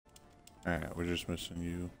Alright, we're just missing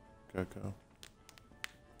you, Gecko.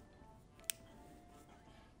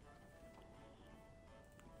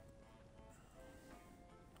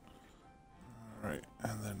 Alright,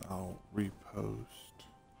 and then I'll repost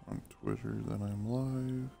on Twitter that I'm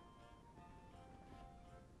live.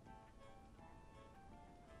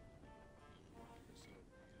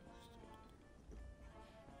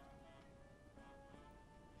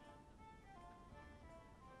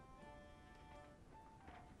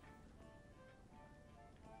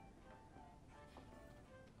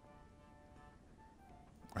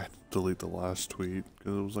 I had to delete the last tweet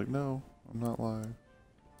because it was like, no, I'm not live.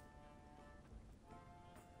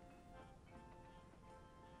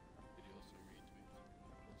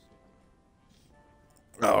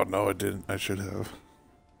 Oh, no, I didn't. I should have.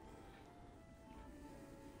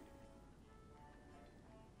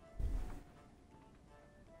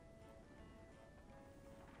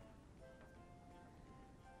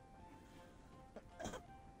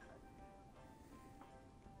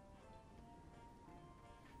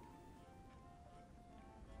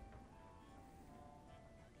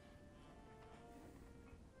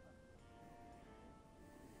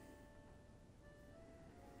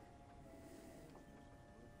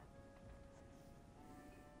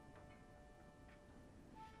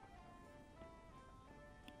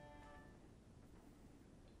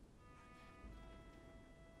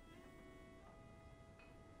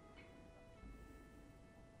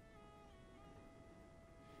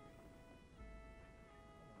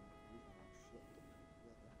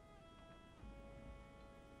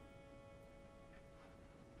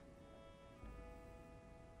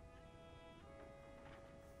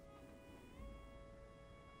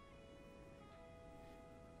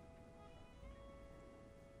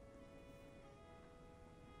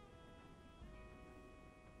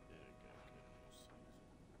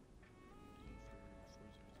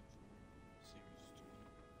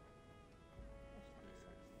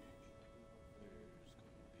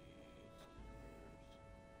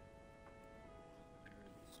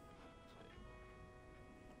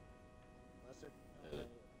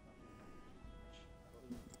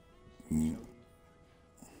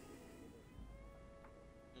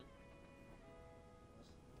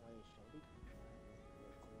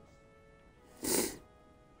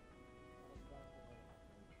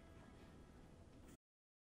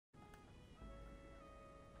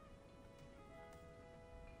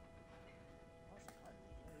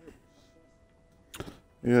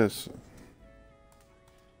 Yes.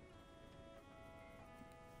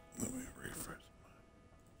 Let me refresh.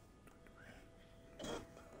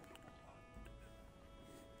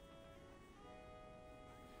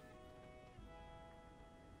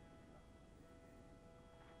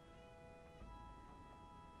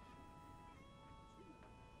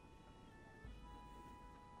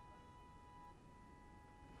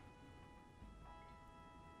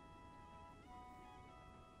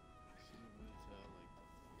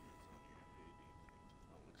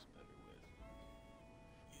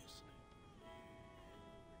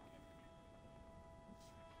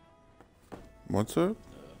 What's up?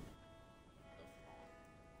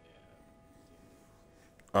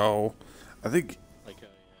 Oh, I think. Like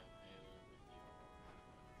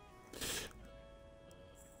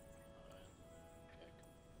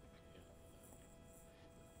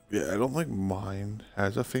Yeah, I don't think mine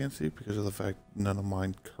has a fancy because of the fact none of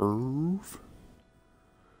mine curve.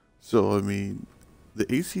 So, I mean, the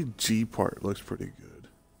ACG part looks pretty good.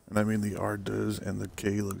 And I mean, the R does and the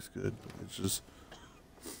K looks good. But it's just.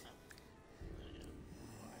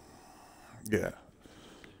 Yeah.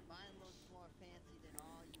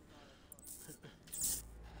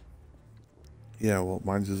 Yeah, well,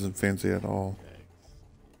 mine's isn't fancy at all.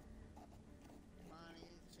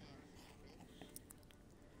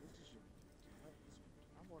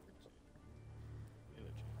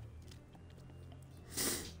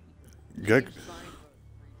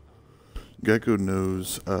 Gecko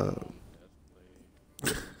knows,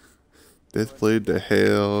 Death Blade to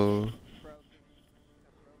Hell.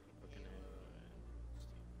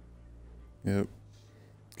 Yep.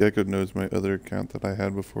 Gecko knows my other account that I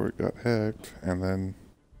had before it got hacked, and then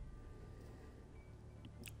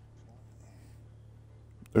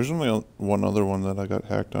there's only one other one that I got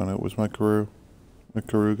hacked on. It was my Karoo. My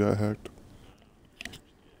Karoo got hacked.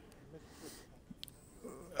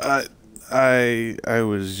 I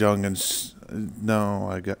was young and no,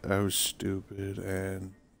 I was stupid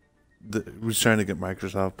and was trying to get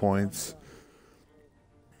Microsoft points.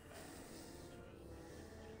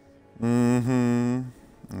 Mm-hmm.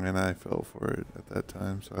 And I fell for it at that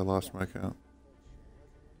time, so I lost my account.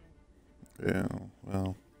 Yeah,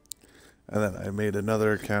 well. And then I made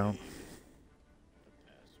another account.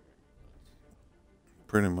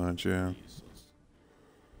 Pretty much, yeah.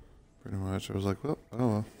 Pretty much. I was like, well, oh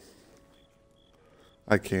well.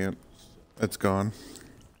 I can't. It's gone.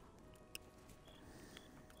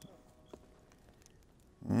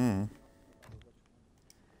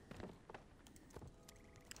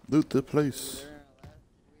 Loot the place.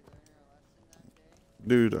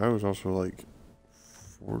 Dude, I was also like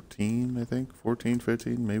 14, I think. 14,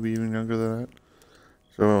 15, maybe even younger than that.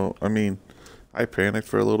 So, I mean, I panicked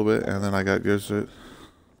for a little bit and then I got used to it.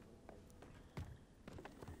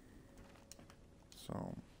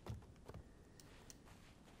 So,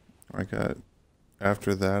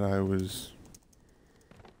 after that, I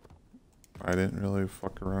didn't really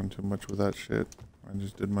fuck around too much with that shit. I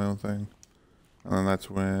just did my own thing. And then that's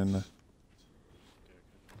when,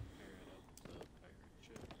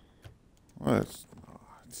 well, it's not.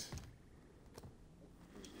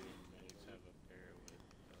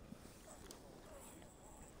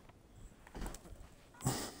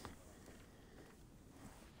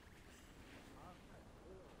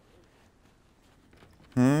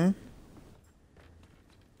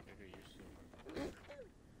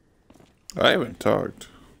 I haven't talked.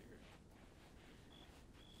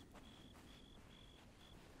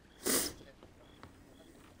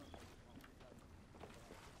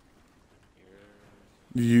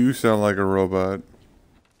 You sound like a robot.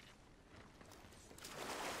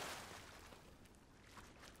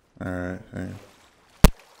 Alright, hang on.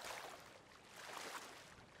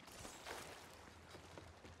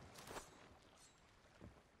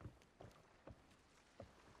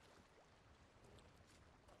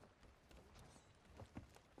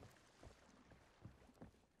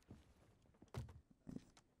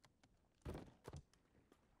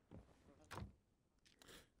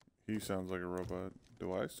 He sounds like a robot.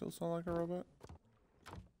 Do I still sound like a robot?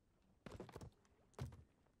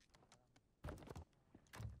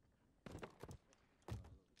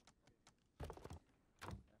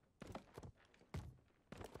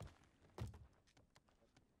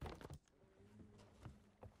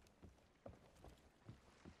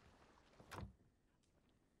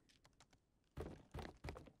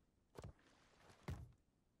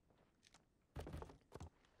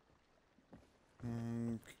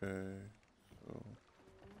 Okay, so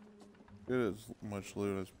get as much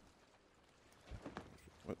loot as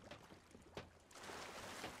what?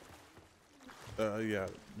 Yeah,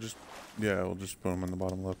 we'll just put them in the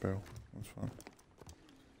bottom left barrel. That's fine.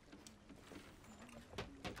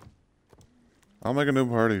 I'll make a new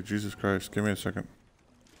party. Jesus Christ, give me a second.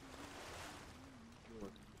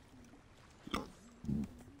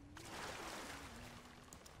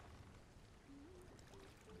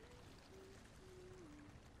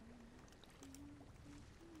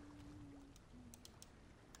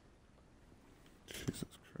 Jesus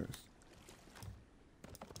Christ.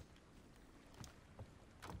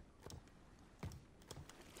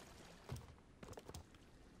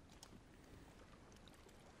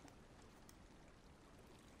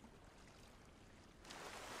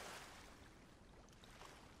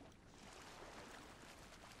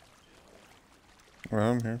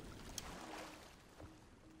 Well, I'm here.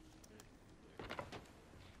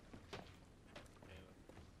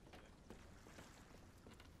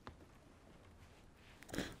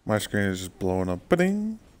 My screen is just blowing up.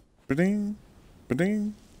 Ba-ding, ba-ding,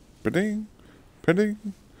 ba-ding, ba-ding,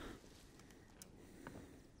 ba-ding.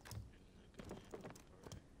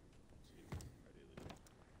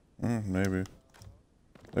 Maybe.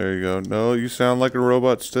 There you go. No, you sound like a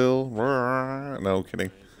robot still. No,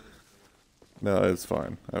 kidding. No, it's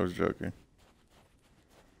fine. I was joking.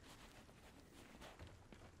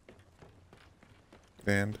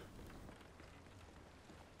 And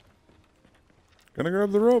gonna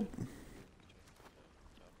grab the rope.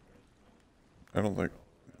 I don't think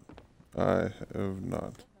I have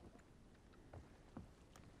not.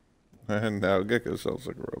 And now Gecko sounds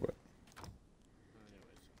like a robot.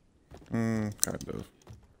 Kind of.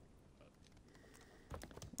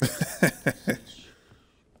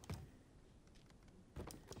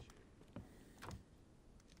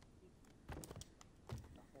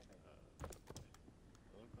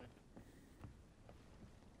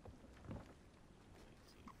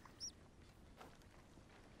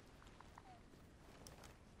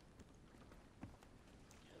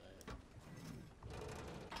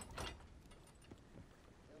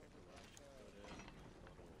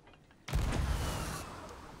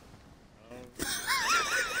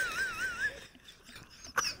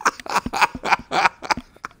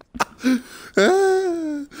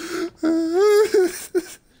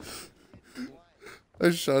 I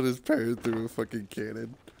shot his parrot through a fucking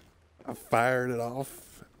cannon. I fired it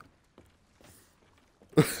off.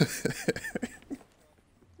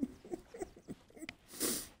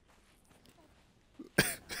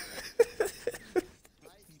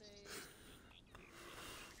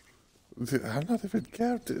 I'm not even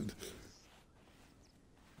captain.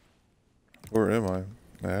 Or am I?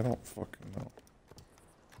 I don't fucking know.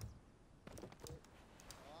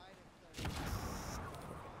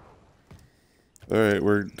 Alright,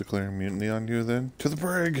 we're declaring mutiny on you then. To the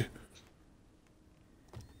brig!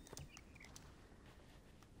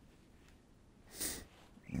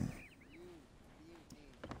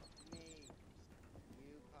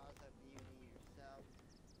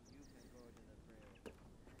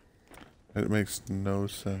 It makes no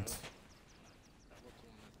sense.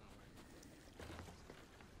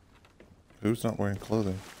 Who's not wearing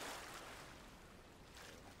clothing?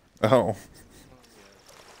 Oh.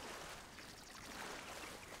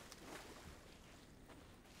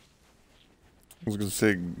 I was gonna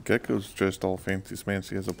say, Gecko's dressed all fancy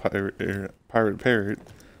smancy as a pirate parrot.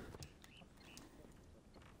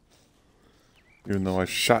 Even though I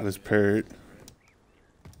shot his parrot.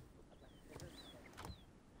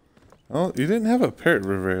 Oh, you didn't have a parrot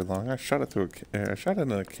for very long. I shot it through I shot it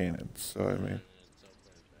in a cannon, so I mean.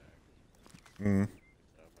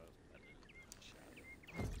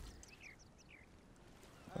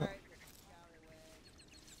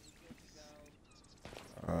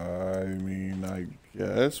 I mean, I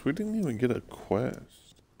guess we didn't even get a quest.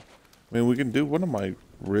 I mean, we can do one of my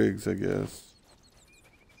rigs, I guess.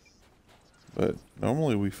 But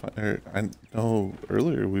normally we find, I know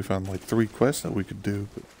earlier we found like 3 quests that we could do,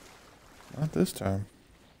 but not this time.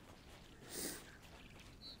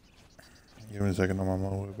 Give me a second, I'm on my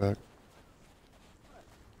way back.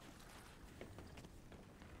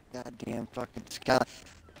 Goddamn fucking Sky.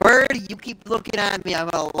 Bird, you keep looking at me, I'm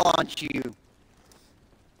gonna launch you.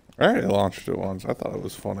 I already launched it once. I thought it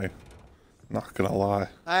was funny. Not gonna lie.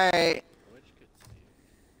 Alright.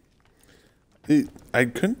 I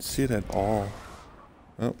couldn't see it at all.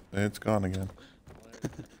 Oh, it's gone again.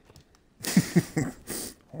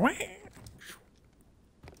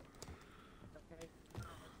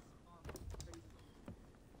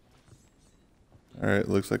 Alright,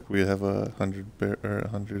 looks like we have 100 bear or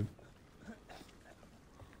 100.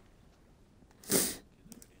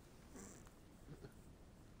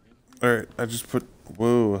 Alright, I just put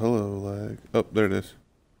whoa, hello lag. Oh, there it is.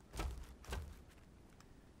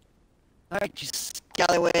 Alright, you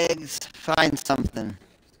scallywags, find something.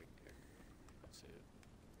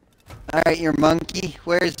 Alright, your monkey.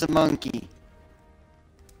 Where's the monkey?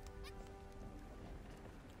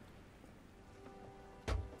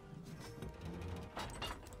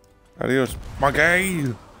 Adios,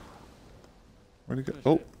 monkey! Where'd he go?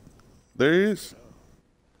 Oh, there he is.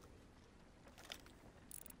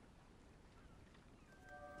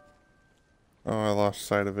 Oh, I lost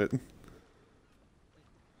sight of it.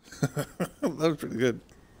 That was pretty good.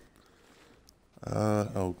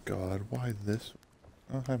 Oh god, why this?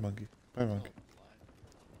 Oh, hi monkey. Bye monkey.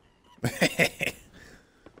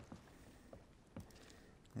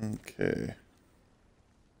 Okay.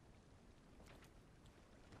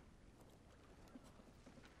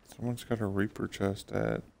 Someone's got a Reaper chest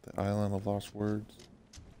at the Island of Lost Words.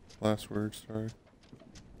 Last words, sorry.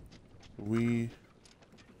 We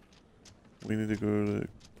need to go to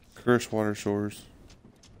Cursewater Shores.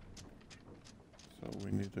 So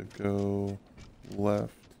we need to go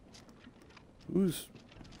left. Who's...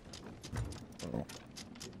 Oh.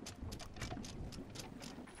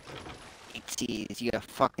 Jeez, you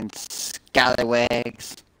fucking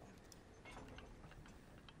scallywags.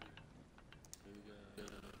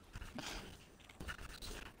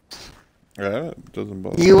 Yeah, it doesn't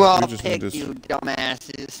bother You me. all We just need pick, to... you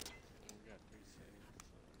dumbasses.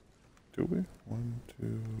 Do we? 1,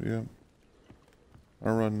 2, yeah.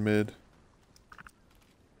 I'll run mid.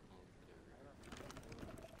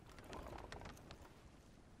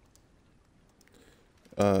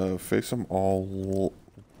 Face them all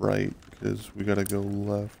right, because we gotta go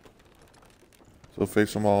left. So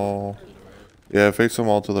face them all... Yeah, face them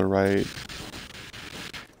all to the right.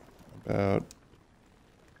 About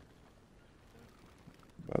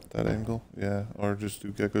that angle. Yeah, or just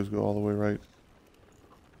do geckos go all the way right.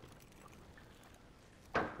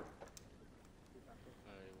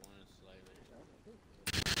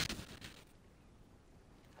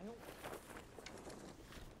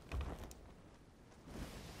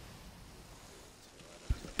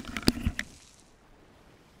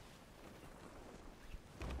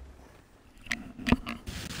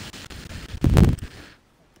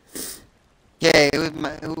 Okay,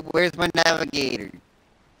 where's my navigator?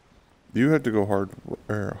 You have to go hard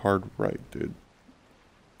right, dude.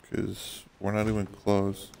 Because we're not even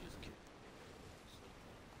close.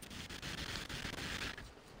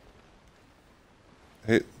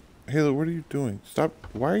 Hey, Halo, what are you doing? Stop.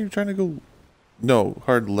 Why are you trying to go No,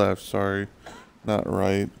 hard left, sorry. Not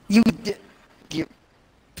right. You did. You.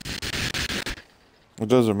 It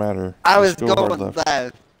doesn't matter. I was Just go hard going left.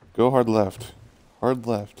 left. Go hard left. Hard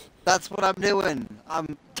left. That's what I'm doing.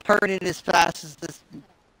 I'm turning as fast as this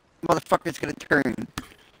motherfucker's gonna turn.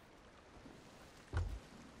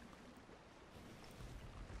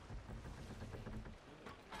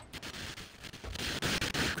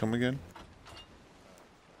 Come again?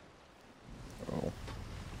 Oh.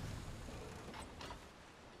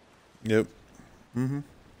 Yep. Mm-hmm.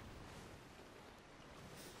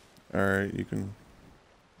 Alright, you can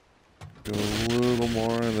go a little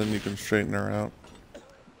more and then you can straighten her out.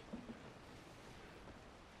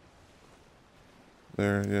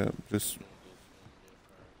 There, yeah, just...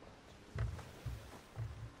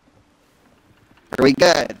 Are we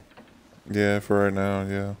good? Yeah, for right now,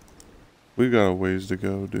 yeah. We got a ways to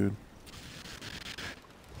go, dude.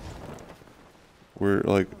 We're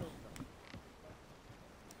like...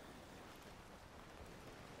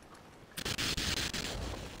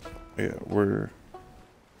 Yeah, we're...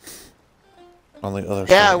 on the other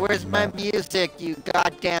side. Yeah, of the where's my map. music, you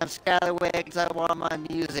goddamn scallywags? I want my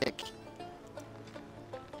music.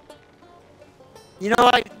 You know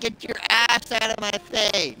what? Get your ass out of my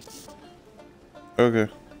face.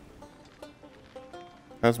 Okay.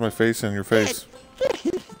 How's my face in your face?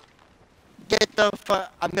 Get the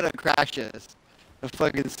fuck. I'm gonna crash this. I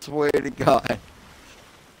fucking swear to God.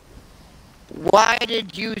 Why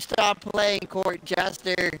did you stop playing Court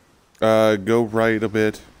Jester? Go right a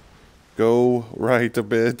bit. Go right a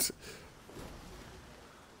bit.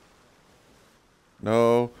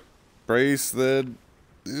 No. Brace then.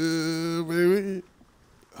 Baby.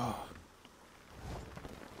 Oh.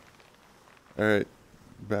 Alright.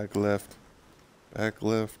 Back left. Back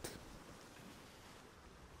left.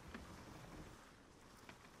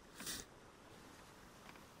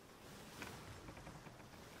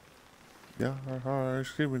 Yeah,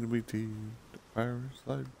 screaming to me, the pirates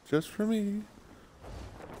like just for me.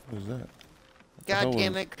 What is that? What the hell God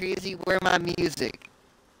damn was- it, crazy. Where my music?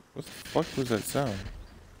 What the fuck was that sound?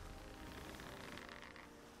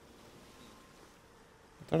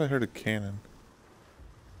 I thought I heard a cannon.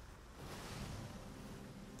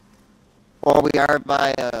 Well, we are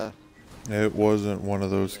by It wasn't one of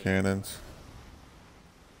those cannons.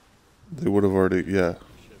 They would have already, yeah.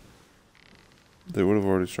 They would have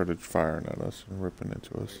already started firing at us and ripping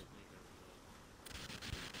into us.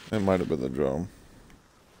 It might have been the drum.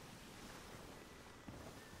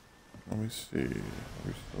 Let me see.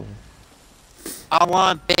 We're still... I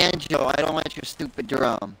want banjo. I don't want your stupid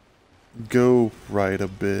drum. Go right a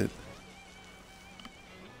bit.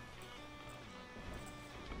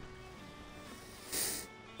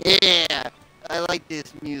 Yeah, I like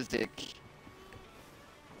this music.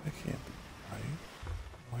 I can't be right.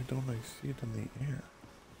 Why don't I see it in the air?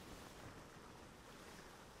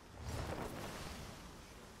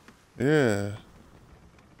 Yeah.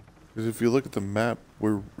 Because if you look at the map,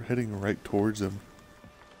 we're heading right towards them.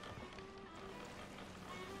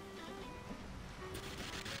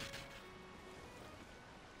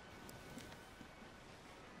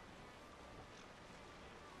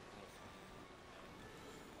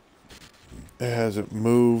 It hasn't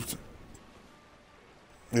moved.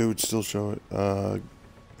 It would still show it.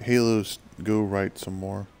 Halos, go right some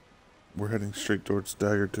more. We're heading straight towards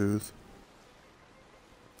Daggertooth.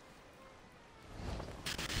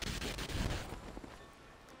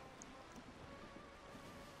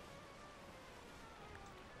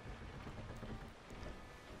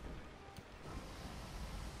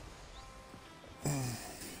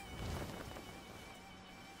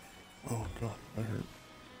 Oh god, that hurt.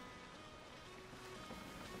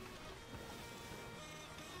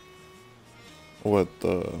 What,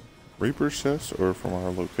 the Reaper's chest or from our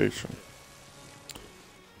location?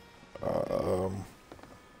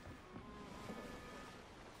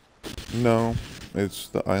 No, it's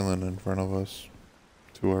the island in front of us.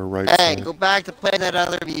 To our right Hey, side. go back to play that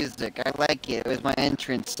other music. I like it. It was my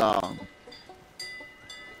entrance song.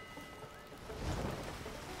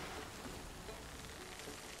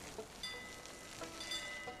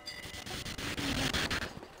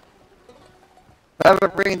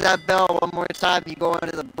 Whoever rings that bell one more time, you go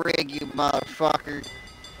into the brig, you motherfucker.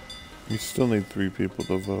 You still need 3 people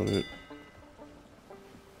to vote it.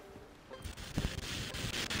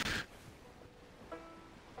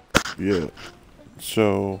 Yeah.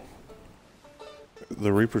 So,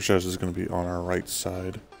 the Reaper chest is going to be on our right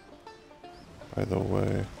side. By the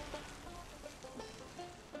way.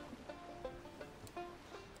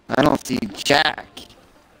 I don't see Jack.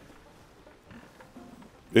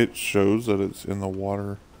 It shows that it's in the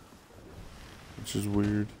water. Which is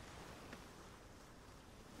weird.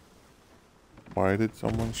 why did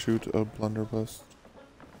someone shoot a blunderbuss?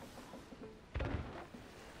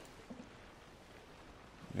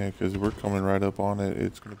 Yeah, because we're coming right up on it.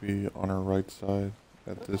 It's going to be on our right side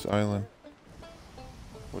at this island.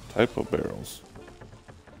 What type of barrels?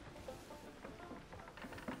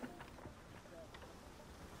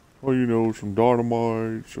 Well, you know, some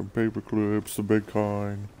dynamite, some paper clips, the big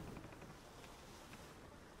kind.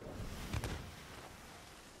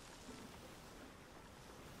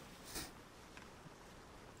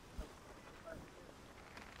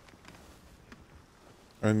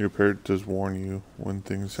 And your parrot does warn you when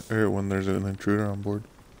when there's an intruder on board.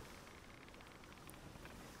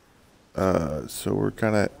 So we're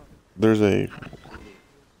kind of there's a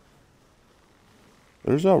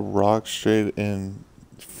rock straight in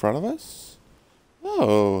front of us.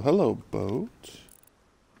 Oh, hello, boat.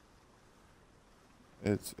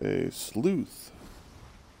 It's a sleuth.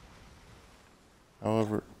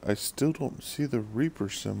 However, I still don't see the Reaper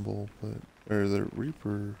symbol, or the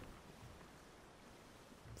Reaper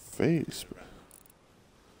face.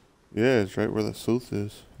 Yeah, it's right where the sleuth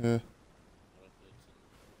is. Yeah.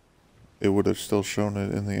 It would have still shown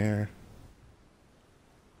it in the air.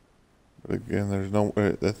 But again, there's no,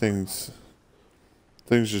 that thing's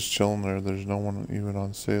just chilling there. There's no one even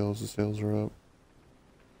on sales. The sales are up.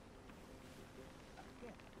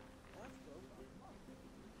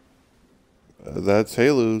 That's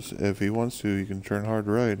Halu's. If he wants to, he can turn hard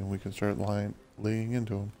right and we can start laying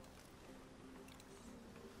into him.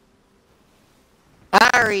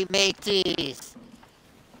 Hurry, mateys!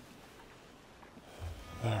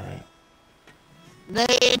 Alright.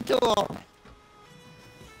 Lay into him!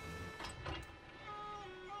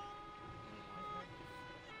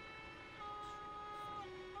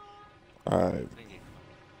 Alright.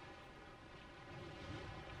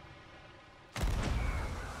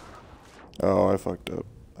 Oh, I fucked up.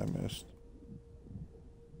 I missed.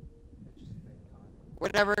 We're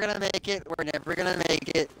never gonna make it. We're never gonna make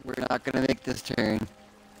it. We're not gonna make this turn.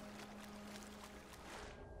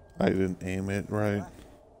 I didn't aim it right.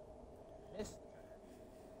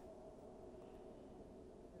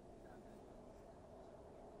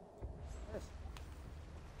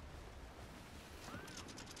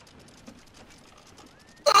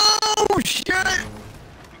 Oh, shit!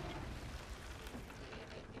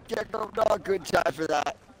 Gecko, not good time for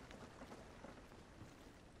that.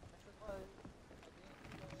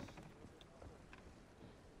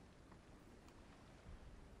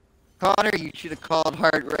 Connor, you should have called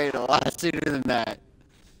heart rate a lot sooner than that.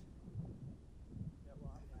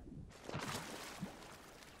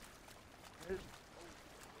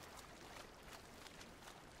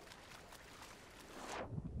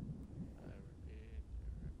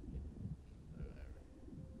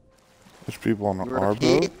 There's people on You our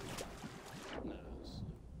repeat? boat?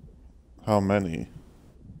 How many?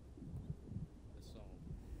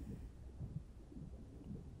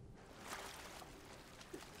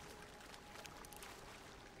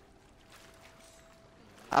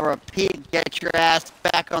 I repeat, get your ass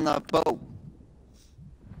back on the boat.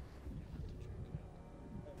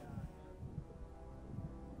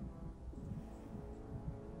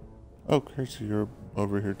 Oh, Chrissy, you're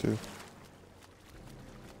over here too.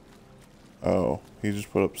 Oh, he just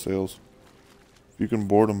put up sails. If you can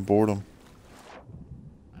board him, board him.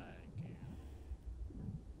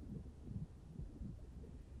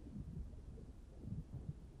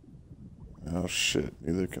 Oh shit,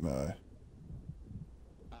 neither can I.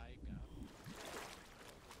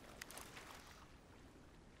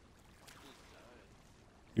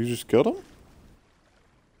 You just killed him?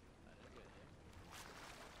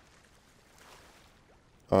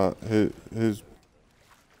 His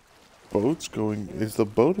boat's going. Is the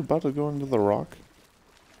boat about to go into the rock?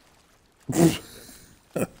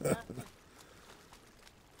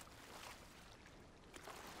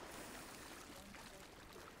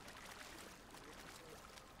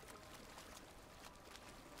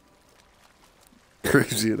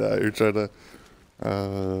 Crazy and I are trying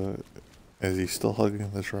to. Is he still hugging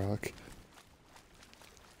this rock?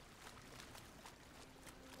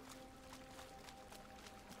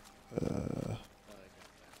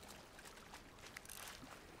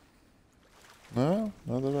 No,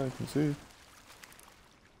 not that I can see.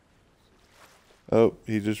 Oh,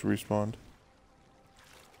 he just respawned.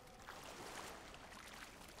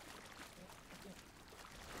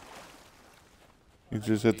 He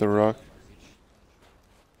just hit the rock.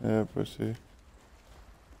 Yep, I see.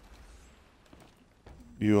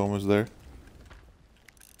 You almost there?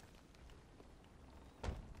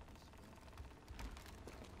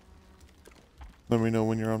 Let me know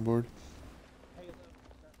when you're on board.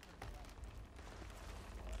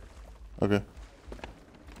 Okay.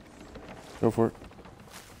 Go for it.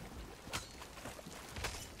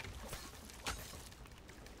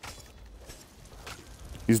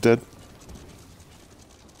 He's dead.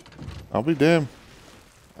 I'll be damned.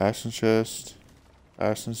 Ashton's chest.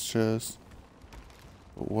 Ashton's chest.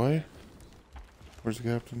 But why? Where's the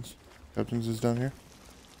captain's? Captain's is down here.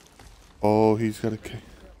 Oh, he's got a K.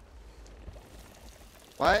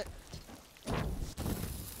 What?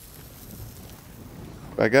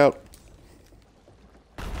 Back out.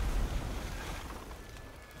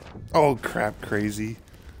 Oh crap, crazy.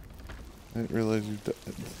 I didn't realize you died.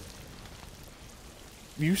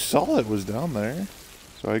 You saw it was down there.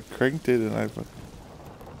 So I cranked it and I...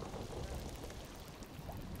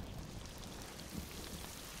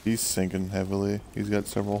 He's sinking heavily. He's got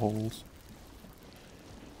several holes.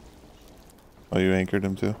 Oh, you anchored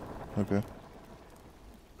him too? Okay.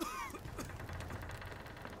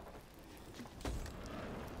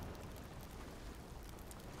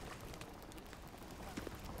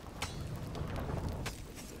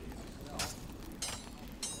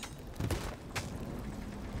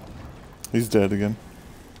 He's dead again.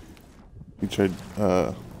 He tried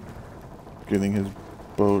getting his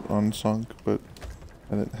boat unsunk, but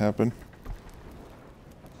that didn't happen.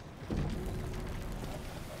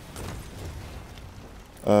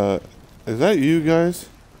 Is that you guys?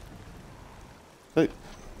 Hey.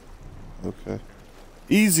 Okay.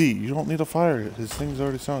 Easy! You don't need to fire it. His thing's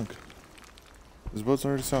already sunk. His boat's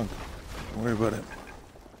already sunk. Don't worry about it.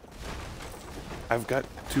 I've got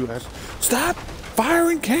 2 ash. Stop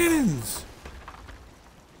firing cannons!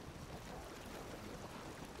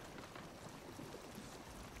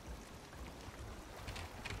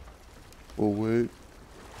 Oh, wait.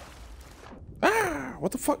 Ah!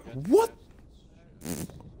 What the fuck? What?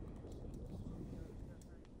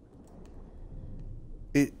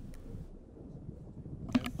 It...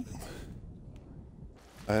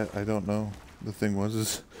 I don't know. The thing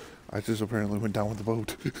was I just apparently went down with the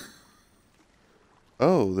boat.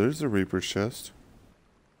 Oh, there's the Reaper's chest.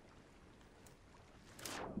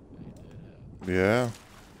 Yeah.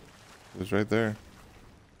 It was right there.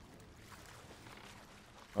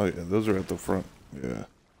 Oh yeah, those are at the front. Yeah.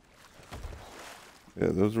 Yeah,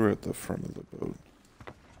 those were at the front of the boat.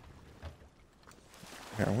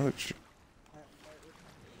 Here, I'm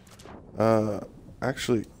gonna...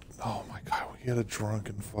 actually... Oh my god, we got a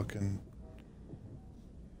drunken fucking...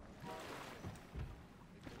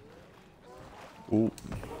 Ooh.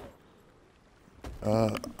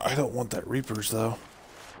 I don't want that Reapers though.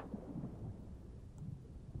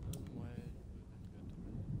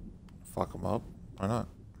 Fuck them up. Why not?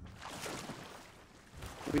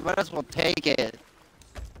 We might as well take it.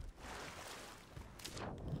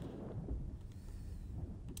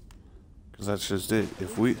 Because that's just it.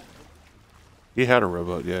 If we... He had a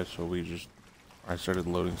rowboat, yeah, so we just... I started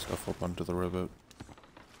loading stuff up onto the rowboat.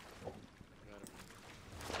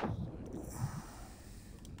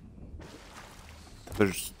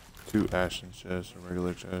 There's 2 Ashton chests, a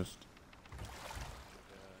regular chest.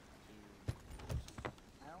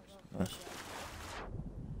 Nice.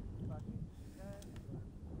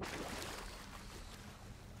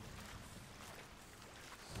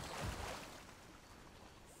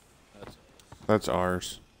 That's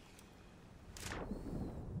ours.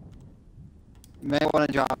 You may want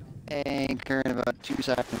to drop anchor in about 2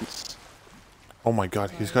 seconds. Oh my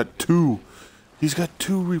god, he's got 2! He's got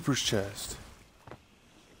 2 Reaper's chests.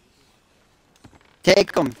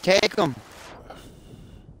 Take them, take them.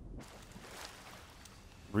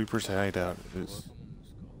 Reaper's hideout is...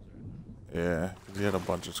 Yeah, 'cause he had a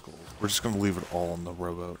bunch of skulls. We're just gonna leave it all on the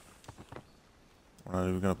rowboat. We're not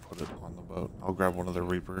even gonna put it on the boat. I'll grab one of the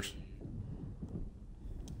Reapers.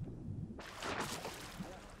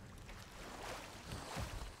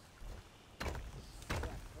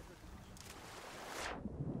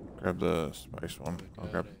 Grab the spice one. I'll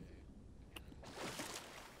grab...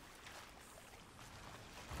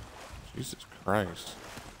 Jesus Christ.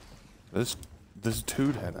 This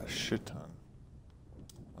dude had a shit ton.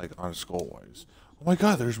 Like, on skull-wise. Oh my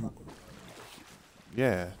god, there's...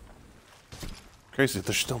 Yeah. Crazy,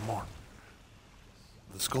 there's still more.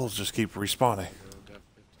 The skulls just keep respawning. Okay,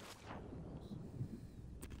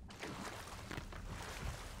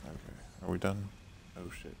 are we done?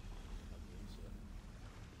 Oh shit.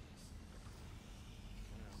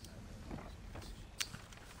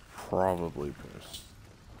 Probably pissed.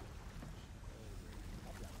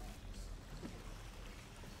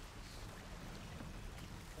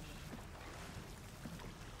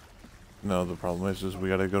 No, the problem is we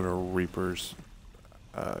gotta go to Reaper's.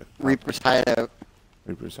 Reaper's hideout.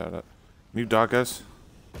 Reaper's hideout. Can you dock us?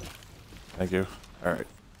 Thank you. Alright.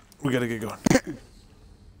 We gotta get going.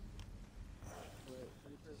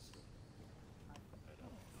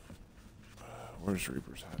 Where's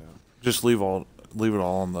Reaper's hideout? Just leave it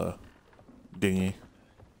all on the dinghy.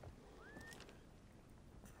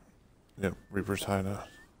 Yep, Reaper's hideout.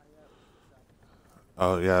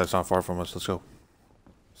 Oh yeah, it's not far from us. Let's go.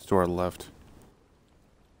 It's to our left.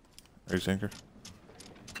 Are you sinker?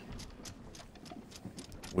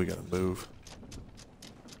 We gotta move.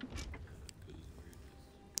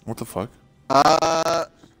 What the fuck?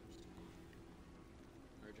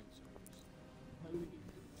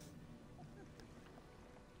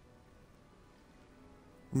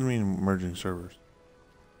 What do you mean merging servers?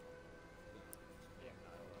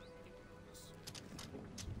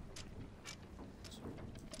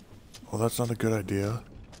 Well, that's not a good idea.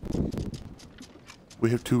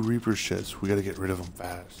 We have 2 Reaper ships. We gotta get rid of them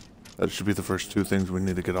fast. That should be the first 2 things we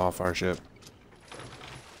need to get off our ship.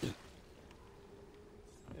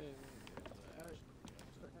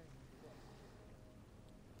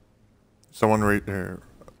 Someone right there,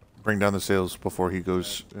 bring down the sails before he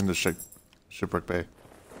goes into shipwreck bay.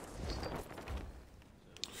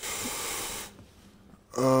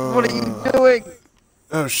 What are you doing?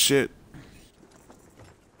 Oh shit.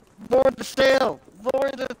 Lower the sail!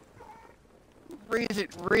 Lower the... Raise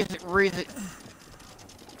it, raise it, raise it.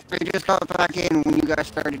 I just got back in when you guys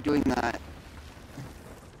started doing that.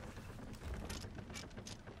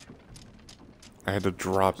 I had to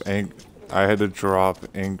drop ankle. I had to drop.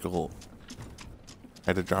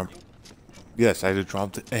 Yes, I had to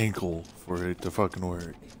drop the ankle for it to fucking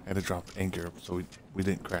work. I had to drop anchor so we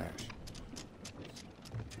didn't crash.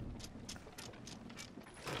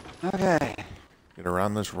 Okay. Get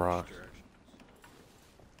around this rock.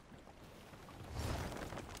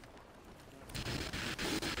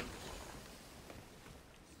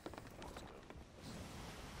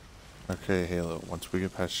 Okay, Halo. Once we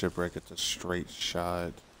get past shipwreck, it's a straight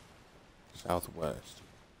shot southwest.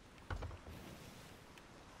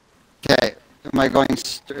 Okay. Am I going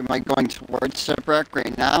towards shipwreck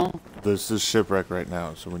right now? This is shipwreck right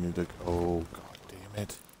now, so we need to. Oh god damn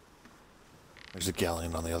it! There's a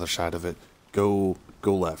galleon on the other side of it. Go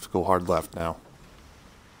left. Go hard left now.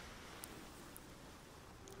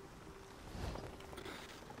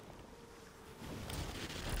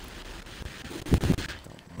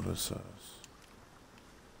 Don't notice us.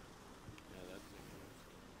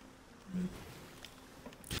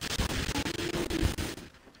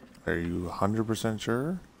 Are you 100%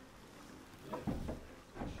 sure?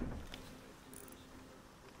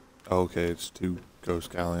 Okay, it's 2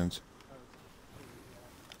 ghost galleons.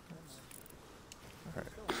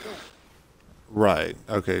 Right.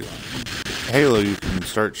 Okay. Halo, you can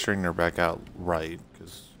start stringing her back out right,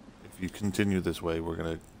 because if you continue this way, we're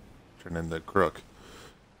gonna turn into crook.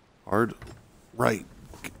 Hard right.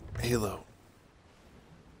 Halo.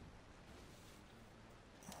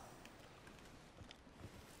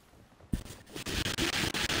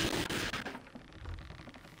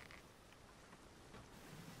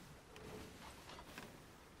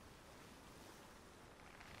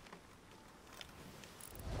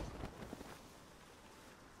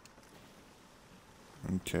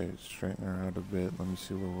 Okay, straighten her out a bit. Let me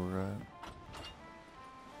see where we're at.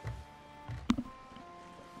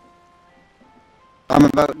 I'm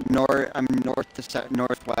north to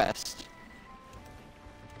northwest.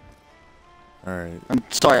 Alright. I'm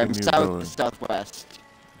sorry, I'm Continue south going. to southwest.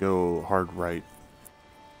 Go hard right.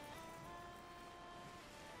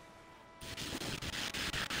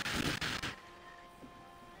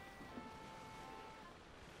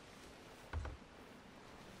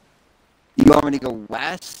 You want me to go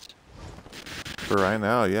west? For right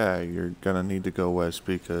now, yeah, you're gonna need to go west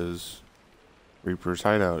because Reaper's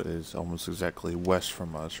hideout is almost exactly west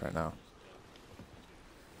from us right now.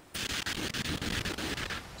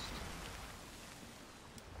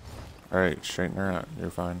 Alright, straighten her out. You're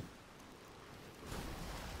fine.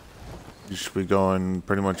 You should be going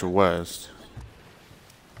pretty much west.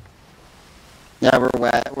 Yeah,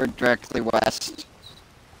 we're directly west.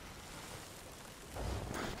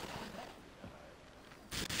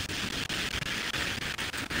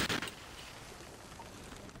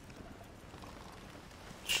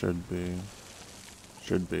 Should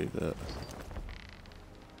be that.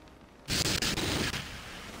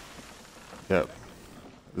 Yep.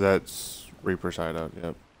 That's Reaper's hideout,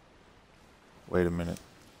 yep. Wait a minute.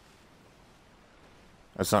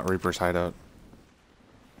 That's not Reaper's hideout.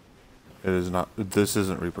 It is not. This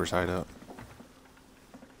isn't Reaper's hideout.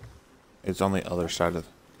 It's on the other side of.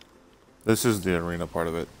 This is the arena part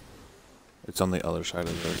of it. It's on the other side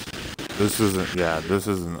of this. This isn't. Yeah, this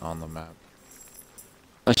isn't on the map.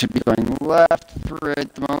 I should be going left for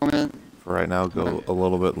at the moment. For right now, go a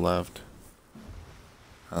little bit left.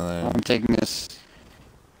 And then I'm taking this.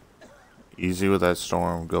 Easy with that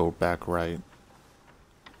storm. Go back right.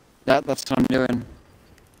 That's what I'm doing.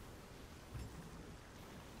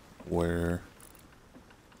 Where?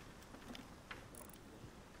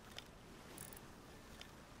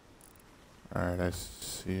 Alright, I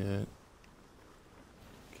see it.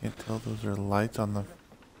 Can't tell those are lights on the...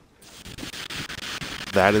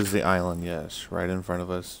 That is the island, yes. Right in front of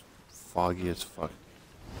us. Foggy as fuck.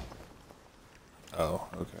 Oh,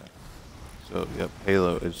 okay. So, yep,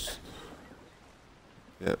 Halo is...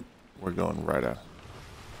 Yep, we're going right out.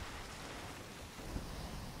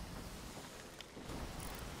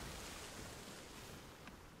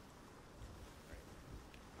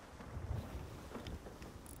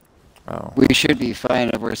 Oh. We should be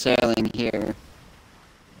fine if we're sailing here.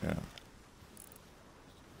 Yeah.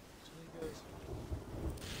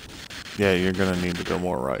 Yeah, you're gonna need to go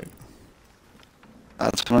more right.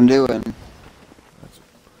 That's what I'm doing. That's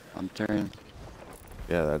I'm turning.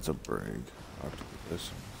 yeah, that's a brig. I'll have to do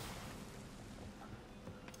this.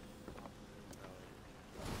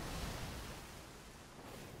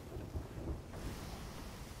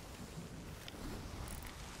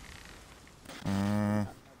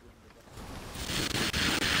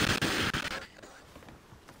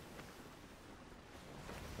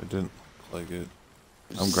 It didn't look like it.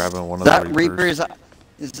 I'm grabbing one of the Reapers.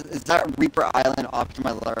 Is that Reaper Island off to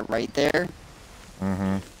my right there?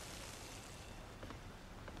 Mm-hmm.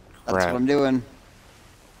 That's what I'm doing.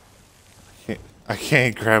 I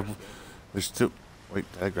can't grab... There's two... Wait,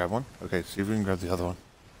 did I grab one? Okay, see if we can grab the other one.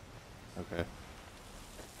 Okay.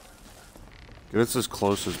 Get us as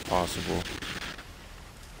close as possible.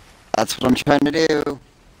 That's what I'm trying to do.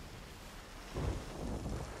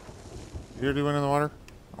 You already went in the water?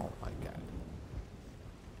 Oh my god.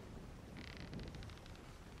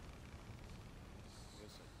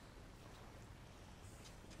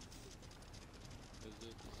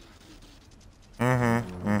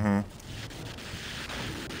 Mm-hmm. Mm-hmm.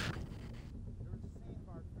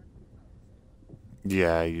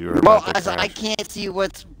 Yeah, you're Well, about to I crash. can't see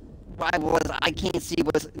what's... I can't see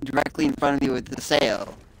what's directly in front of me with the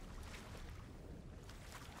sail.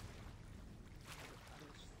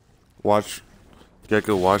 Watch...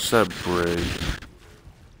 Gecko, watch that brig.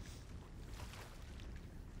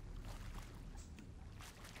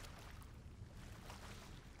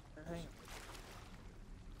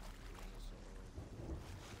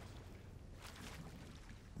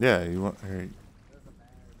 Yeah, you want... Here,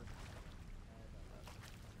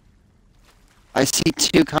 I see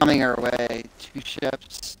two coming our way. Two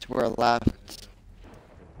ships to our left.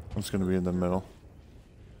 it's gonna be in the middle.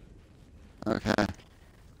 Okay.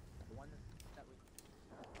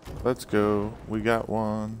 Let's go. We got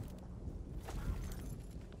one.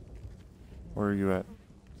 Where are you at?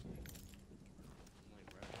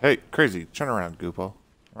 Hey, crazy. Turn around, Goopo.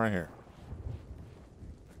 Right here.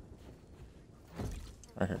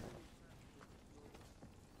 Right here.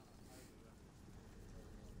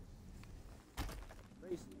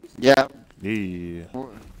 Yep. Yeah.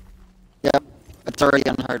 Yep. It's already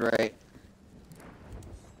on hard right.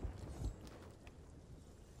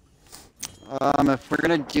 If we're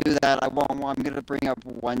gonna do that, I'm gonna bring up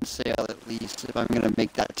one sail at least if I'm gonna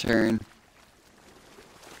make that turn.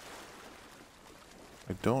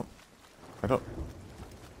 I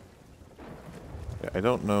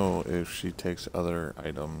don't know if she takes other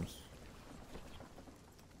items.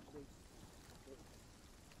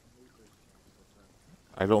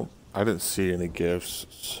 I didn't see any gifts,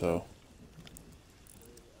 so.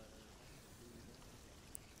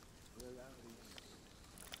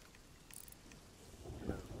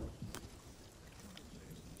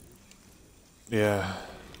 Yeah.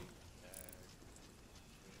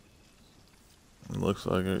 Looks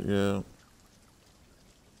like it, yeah.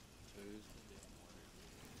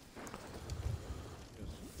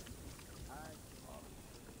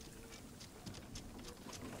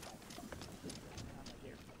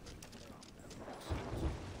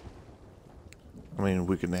 I mean,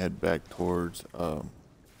 we can head back towards,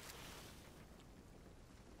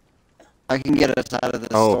 I can get us out of the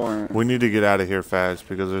oh, storm. we need to get out of here fast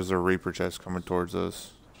because there's a Reaper chest coming towards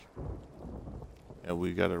us. Yeah,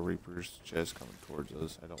 we got a Reaper's chest coming towards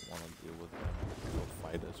us. I don't want to deal with them.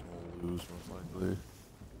 They'll fight us and we'll lose most likely.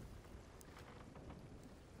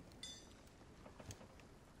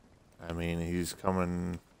 I mean, he's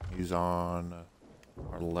coming. He's on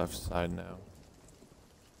our left side now.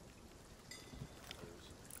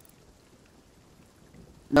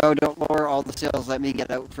 No, don't lower all the sails. Let me get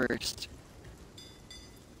out first.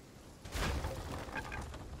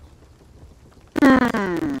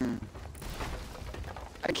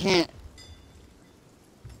 I can't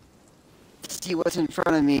see what's in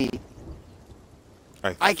front of me.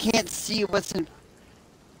 I can't see what's in.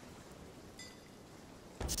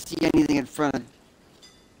 See anything in front of.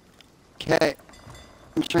 Okay.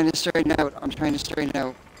 I'm trying to straighten out. I'm trying to straighten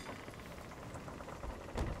out.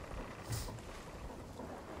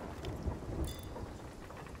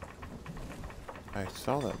 I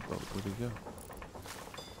saw that boat. Where'd he go?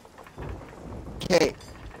 Okay.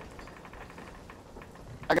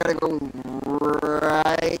 I gotta go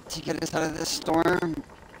right to get us out of this storm.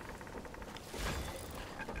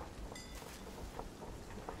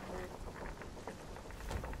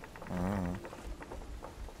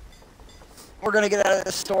 We're gonna get out of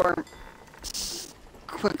this storm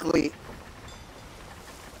quickly.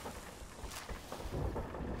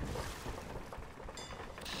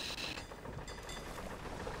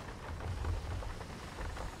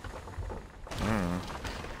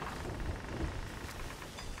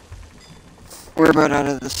 We're about out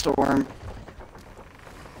of the storm.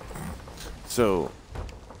 So,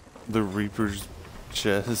 the Reaper's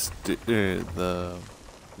chest, the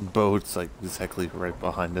boat's like exactly right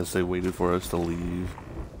behind us. They waited for us to leave.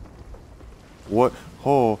 What?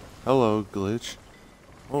 Oh, hello, glitch.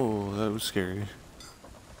 Oh, that was scary.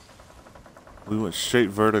 We went straight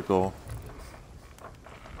vertical.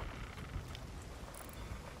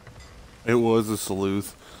 It was a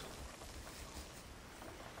sleuth.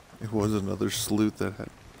 It was another sleuth that had...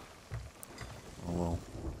 Oh well.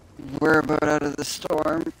 We're about out of the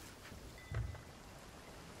storm.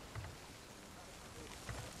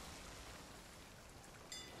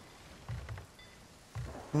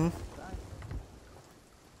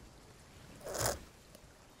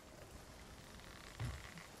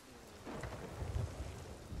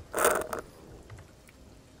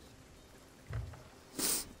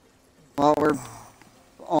 Well,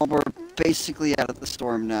 we're basically out of the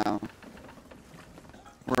storm now.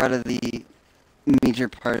 We're out of the major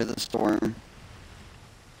part of the storm.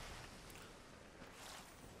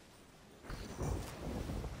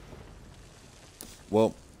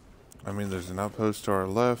 Well, I mean, there's an outpost to our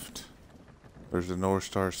left. There's a North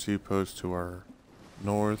Star Sea post to our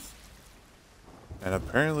north. And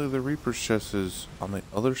apparently the Reaper's chest is on the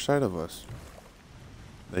other side of us.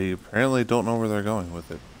 They apparently don't know where they're going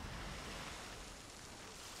with it.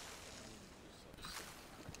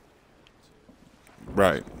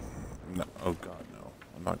 Right. No, oh god, no.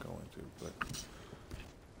 I'm not going to, but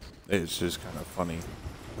it's just kind of funny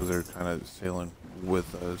because they're kind of sailing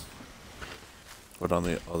with us, but on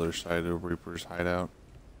the other side of Reaper's hideout.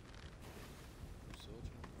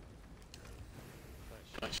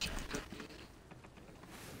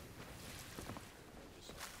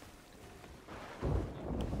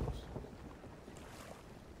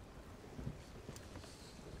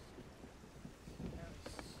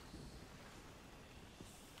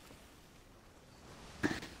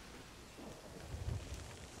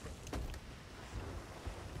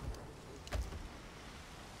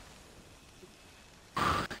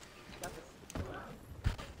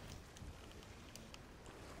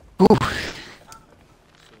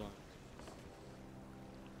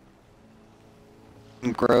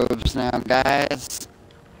 Groves now, guys.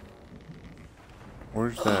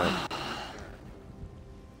 Where's that?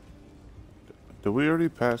 Did we already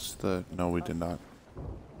pass the... No, we did not.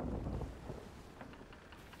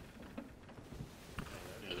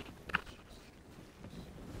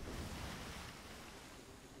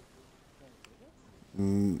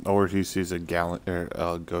 Or he sees a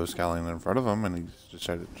ghost galleon in front of him and he's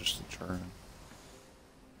decided just to turn.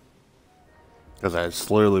 Because that's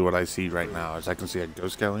literally what I see right now. Is I can see a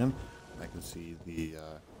ghost galleon and I can see the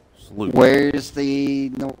sloop. Where's the...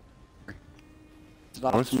 No... It's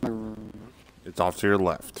off to my... It's off to your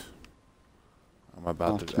left. I'm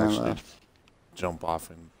about to actually left. jump off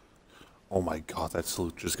and... Oh my god, that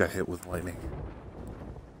sloop just got hit with lightning.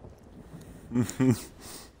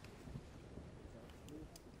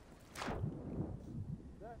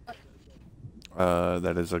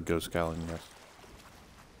 That is a ghost galleon, yes.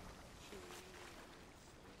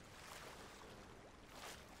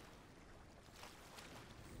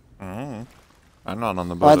 I'm not on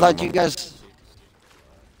the boat. Well, I thought you guys...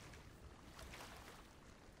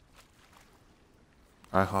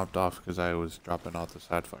 I hopped off because I was dropping out the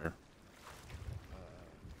Sapphire.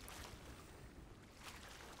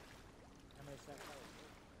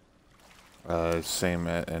 Same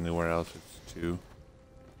at anywhere else. It's 2.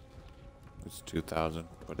 It's 2,000,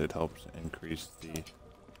 but it helps increase the...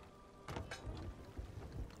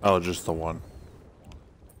 Oh, just the one.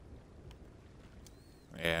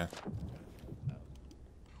 Yeah.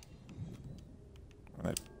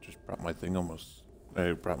 I just brought my thing almost...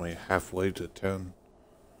 I brought me halfway to 10.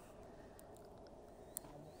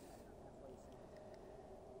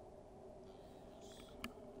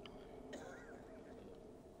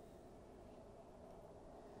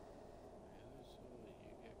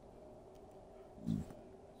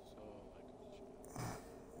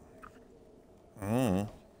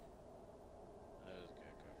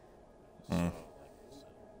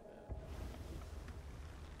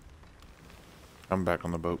 I'm back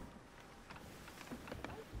on the boat.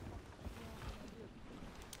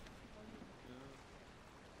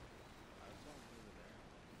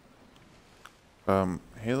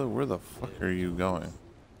 Halo, where the fuck are you going?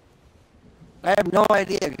 I have no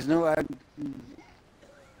idea, because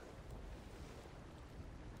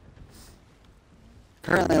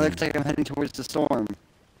currently it looks like I'm heading towards the storm.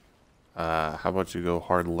 How about you go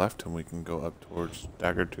hard left and we can go up towards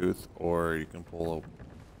Daggertooth, or you can pull a...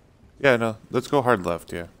 Yeah, no, let's go hard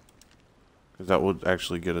left, yeah. Because that would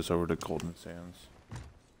actually get us over to Golden Sands.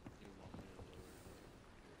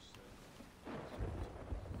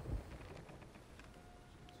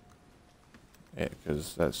 Yeah,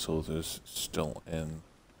 because that Sylth is still in.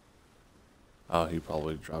 Oh, he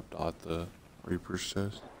probably dropped out the Reaper's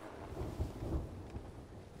chest.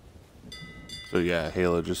 So yeah,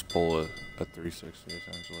 Halo, just pull a 360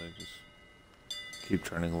 essentially. Just keep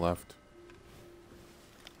turning left.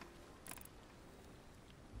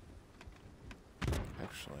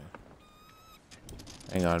 Actually,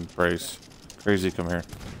 hang on, brace. Crazy, come here.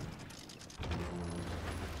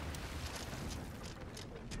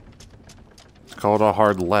 It's called a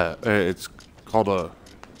hard left. It's called a...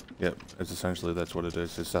 Yep, it's essentially, that's what it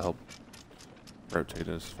is. It's to help rotate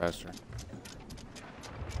us faster.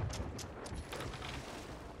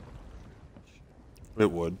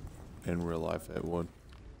 It would. In real life, it would.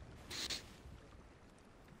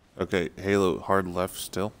 Okay, Halo, hard left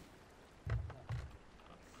still.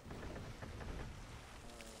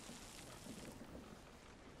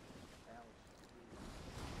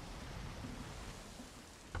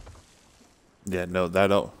 Yeah, no,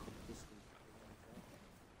 that'll...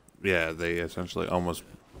 Yeah, they essentially almost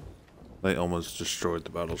destroyed the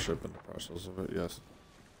battleship in the process of it, yes.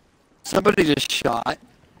 Somebody just shot.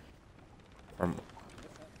 From...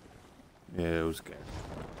 Yeah, it was gas.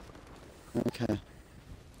 Okay.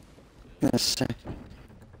 Yes.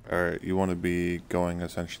 Alright, you want to be going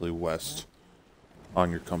essentially west on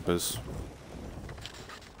your compass.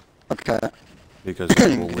 Okay. Because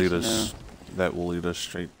that will lead us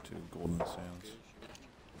straight to Golden Sands.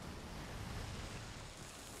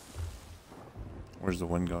 Where's the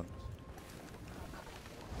wind going?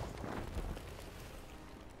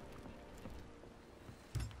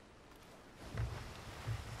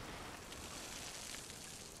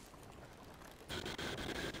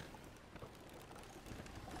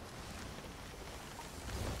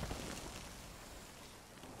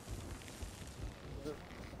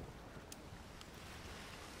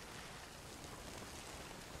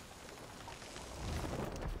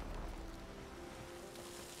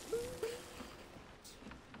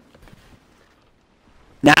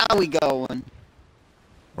 Now we going.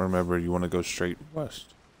 Remember, you want to go straight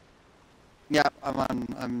west. Yep,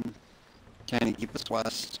 I'm trying to keep us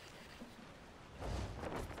west.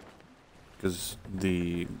 Because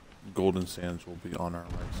the Golden Sands will be on our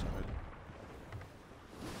right side.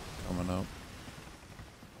 Coming up.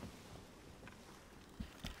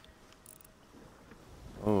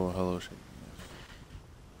 Oh, hello, shaking.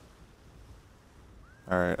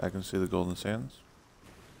 Alright, I can see the Golden Sands.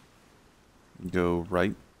 Go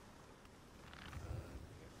right.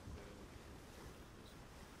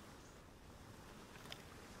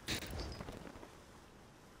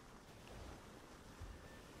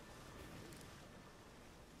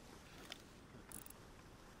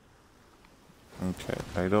 Okay,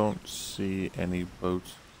 I don't see any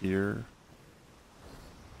boats here.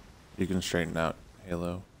 You can straighten out,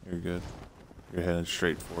 Halo. You're good. You're headed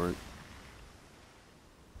straight for it.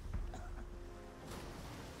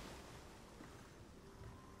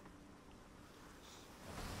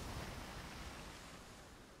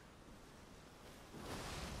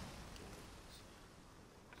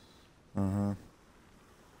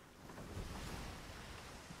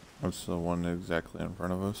 That's the one exactly in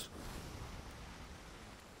front of us.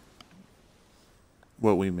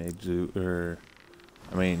 What we may do, or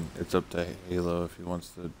I mean, it's up to Halo if he wants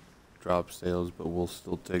to drop sails, but we'll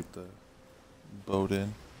still take the boat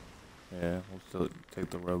in. Yeah, we'll still take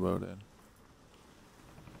the rowboat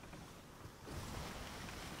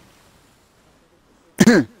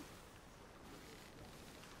in.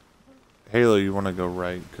 Halo, you want to go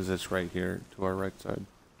right, because it's right here to our right side.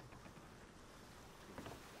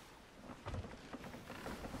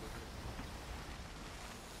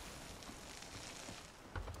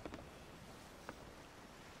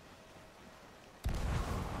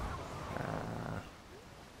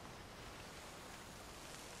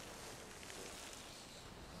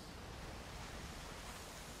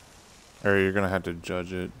 Or you're gonna have to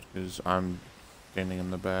judge it, because I'm standing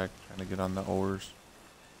in the back trying to get on the oars.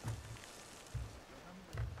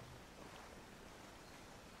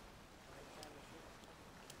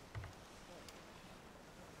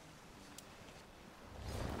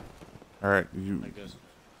 Alright, you...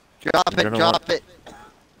 Drop it, drop it.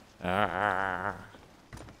 Ah.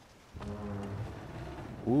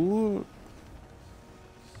 Ooh.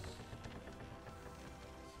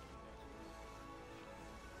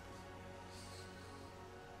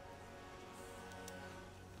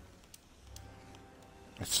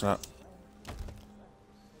 It's not...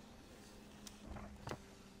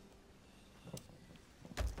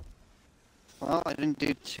 Well, I didn't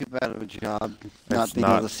do too bad of a job not It's being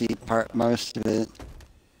not- able to see most of it.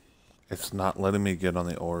 It's not letting me get on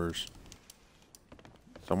the oars.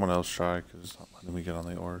 Someone else try, because it's not letting me get on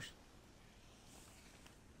the oars.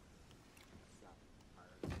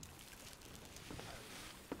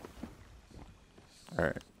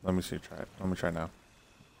 Alright, let me see, try it. Let me try now.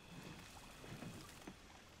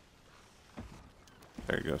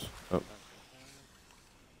 There he goes. Oh.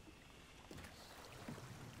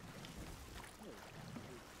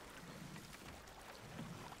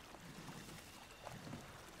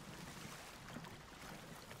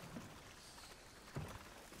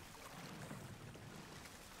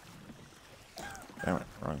 Damn it,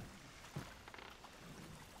 wrong.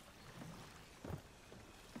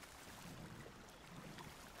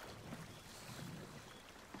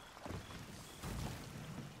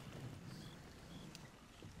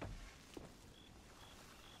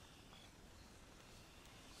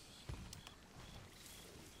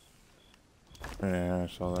 Yeah, I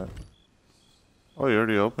saw that. Oh, you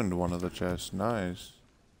already opened one of the chests. Nice.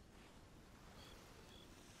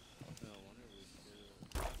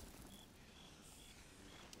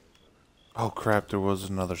 Oh crap, there was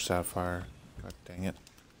another sapphire. God dang it.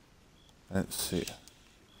 Let's see.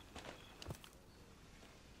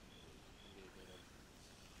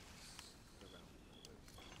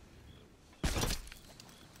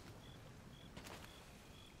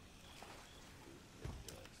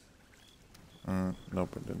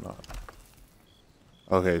 Nope, it did not.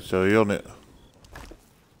 Okay, so you'll need...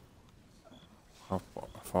 How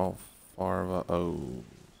far of a... Oh.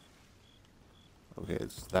 Okay,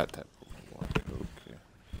 it's that type of block. Okay.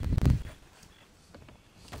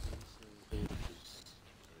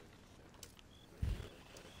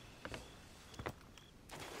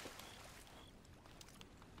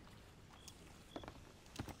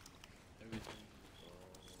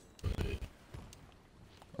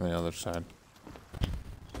 On the other side.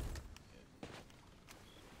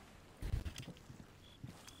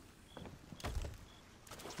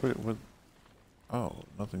 Wait, what? Oh,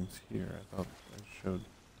 nothing's here. I thought I showed.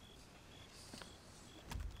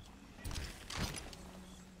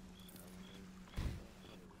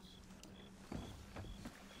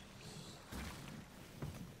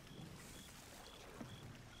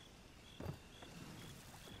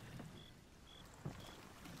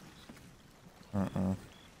 Uh-uh.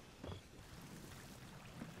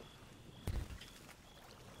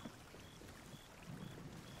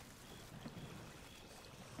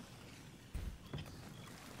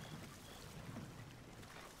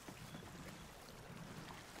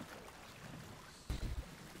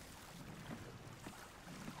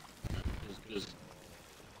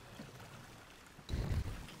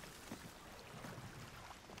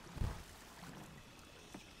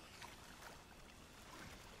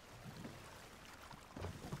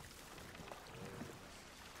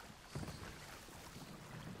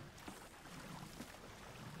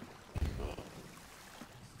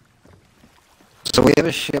 So we have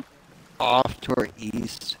a ship off to our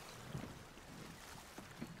east.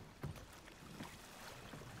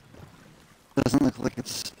 Doesn't look like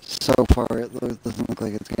it's so far. Doesn't look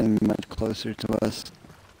like it's getting much closer to us.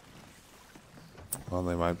 Well,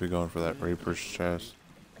 they might be going for that Reaper's chest.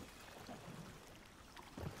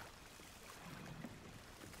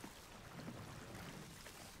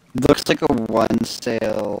 Looks like a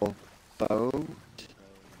one-sail boat.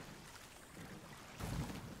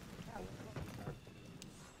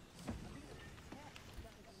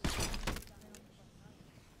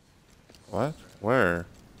 What? Where?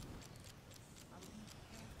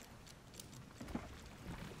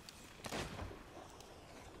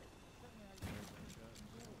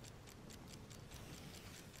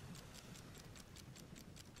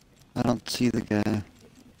 I don't see the guy.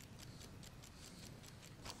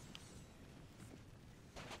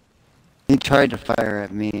 He tried to fire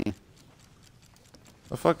at me.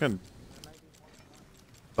 The fucking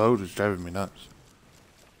boat is driving me nuts.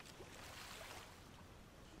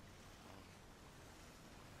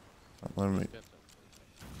 Let me.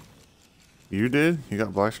 You did? You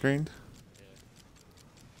got black screened?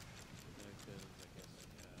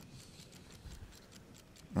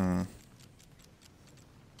 Hmm.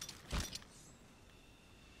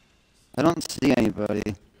 I don't see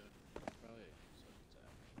anybody.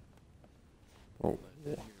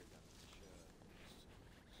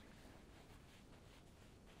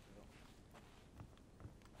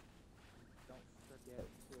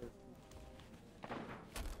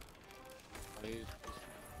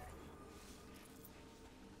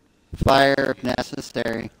 Fire if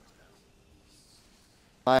necessary.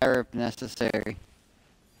 Fire if necessary.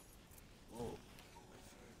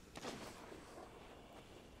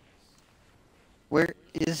 Where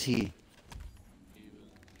is he?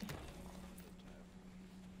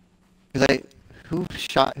 Who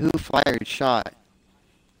fired shot?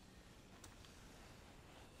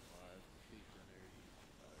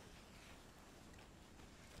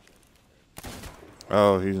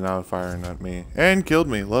 Oh, he's now firing at me. And killed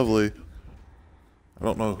me. Lovely. I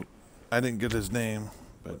don't know. I didn't get his name,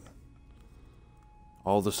 but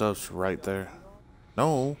all the stuff's right there.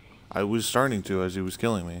 No, I was starting to as he was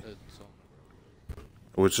killing me.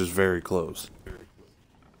 Which is very close.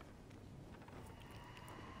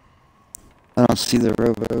 I don't see the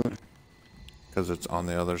rowboat. Because it's on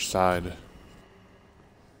the other side.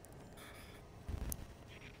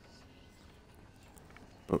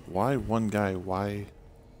 But why one guy? Why?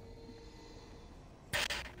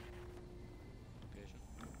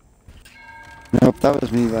 Nope, that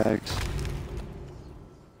was me, Vax.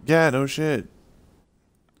 Yeah, no shit.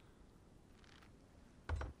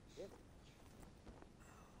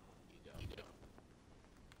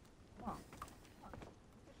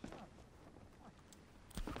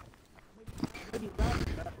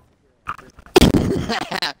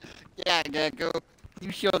 Yeah, Gecko.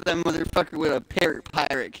 You show that motherfucker what a parrot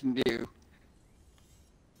pirate can do.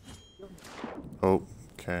 Oh,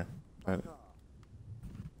 okay.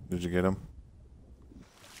 Did you get him?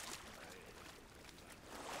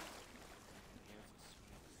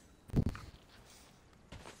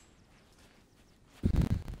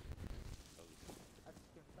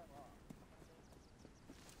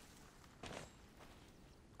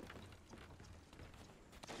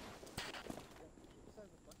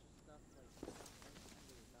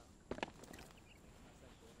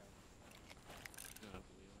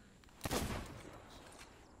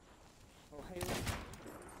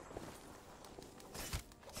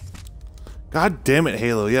 God damn it,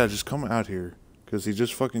 Halo. Yeah, just come out here. Because he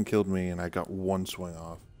just fucking killed me and I got one swing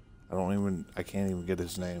off. I can't even get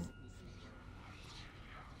his name.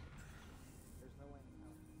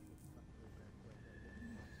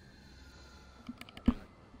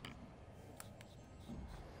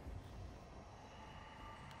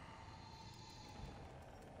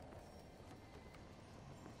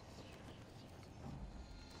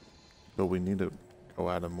 But we need to go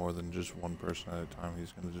at him more than just one person at a time.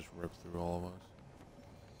 He's going to just rip through all of us.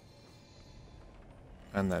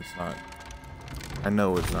 And that's not... I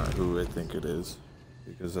know it's not who I think it is.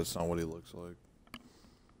 Because that's not what he looks like.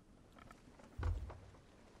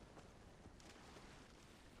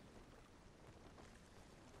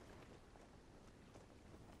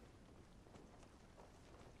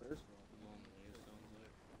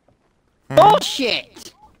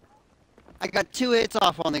 Bullshit! I got 2 hits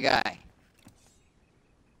off on the guy.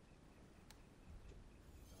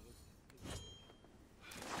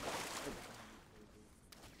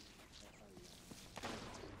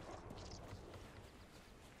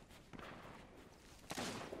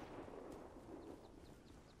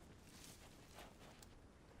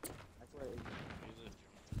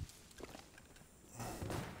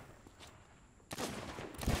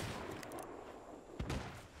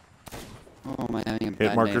 Oh, am I having a Hit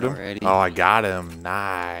bad markered night him? already? Oh, I got him.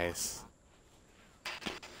 Nice.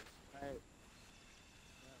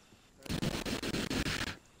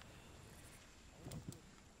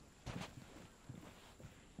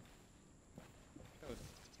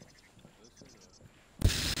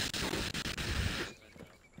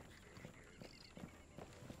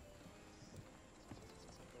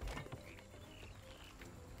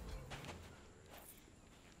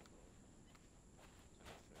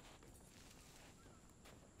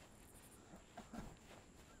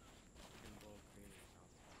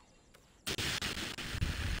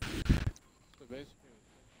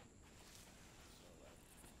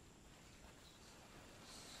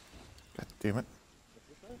 God damn it.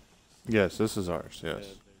 Yes, this is ours, yes.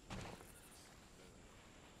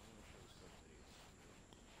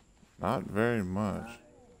 Not very much.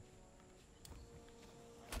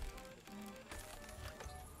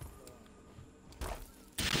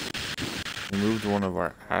 We moved one of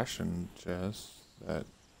our ashen chests that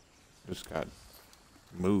just got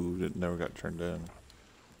moved. It never got turned in.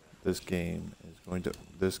 This game is going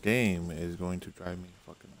to drive me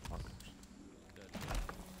fucking bonkers.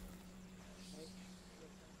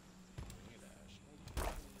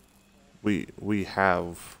 we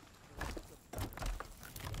have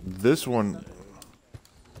this one.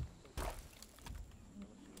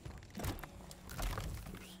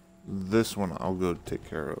 This one I'll go take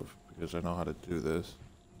care of because I know how to do this.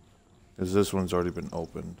 Because this one's already been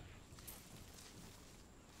opened.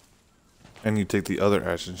 And you take the other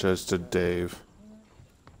action chest to Dave.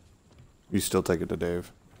 You still take it to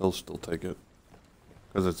Dave. He'll still take it.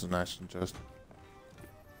 Because it's an action chest.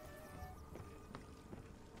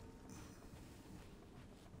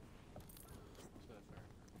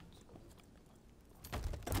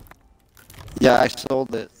 Yeah, I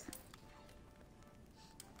sold it.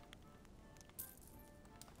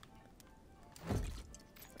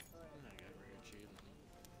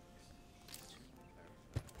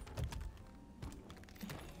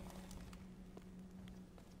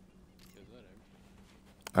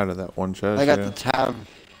 Out of that one chest. I got yeah. the tab.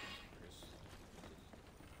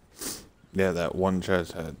 Yeah, that one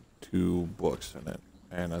chest had 2 books in it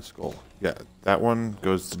and a skull. Yeah, that one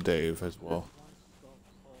goes to Dave as well.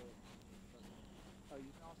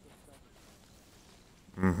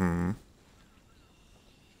 Mm-hmm.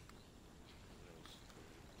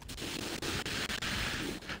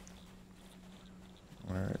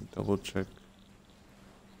 Alright, double check.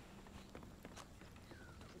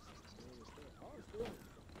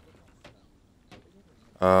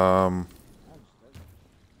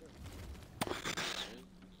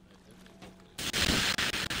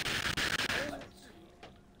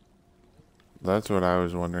 That's what I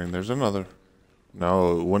was wondering. There's another.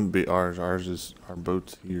 No, it wouldn't be ours. Ours is our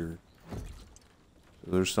boat's here.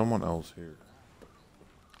 So there's someone else here.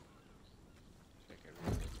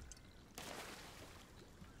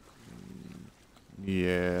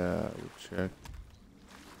 Yeah, we'll check.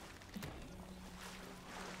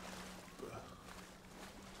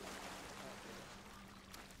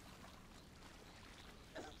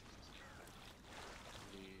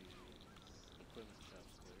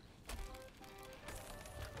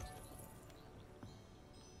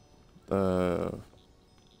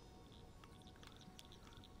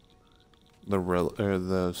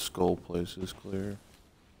 The skull place is clear.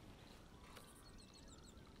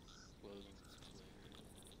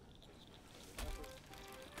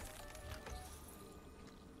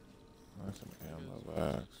 That's an ammo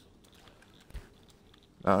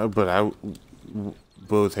box. But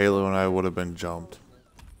both Halo and I would have been jumped.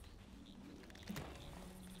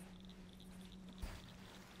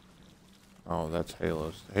 Oh, that's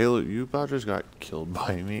Halo's. Halo, you about just got killed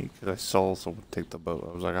by me because I saw someone take the boat.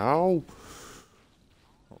 I was like, "Ow!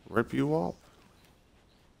 I'll rip you off."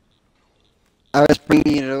 I was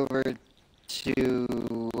bringing it over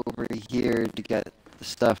here to get the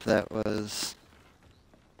stuff that was.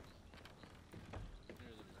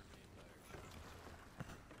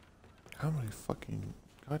 How many fucking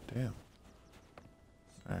goddamn?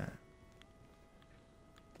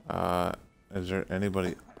 Alright. Is there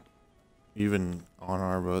anybody even on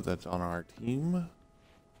our boat that's on our team?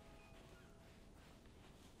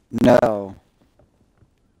 No.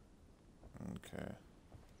 Okay.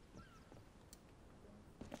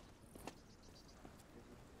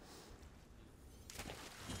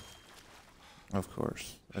 Of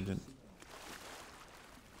course. I didn't.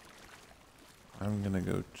 I'm gonna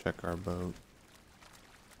go check our boat.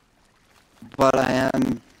 But I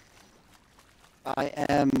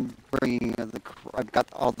am bringing I've got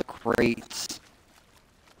all the crates.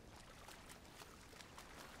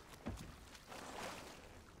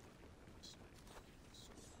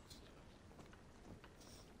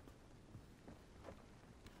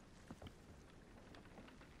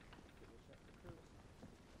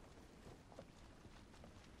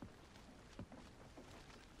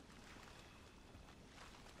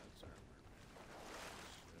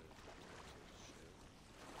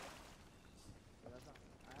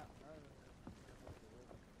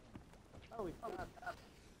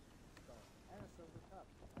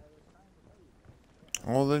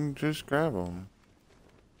 Well, then just grab them.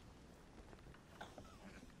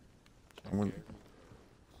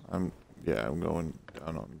 I'm going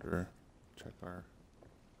down under. Check our.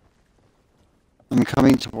 I'm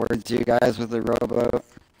coming towards you guys with the rowboat.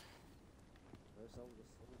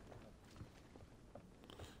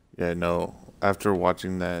 Yeah, no. After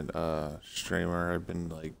watching that streamer, I've been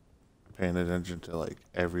like paying attention to like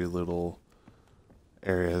every little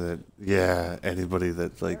area that, yeah, anybody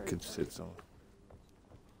that like could sit on.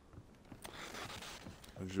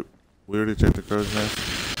 We already checked the crow's nest.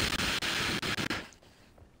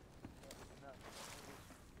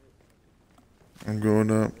 I'm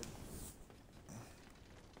going up.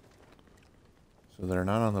 So they're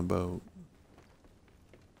not on the boat.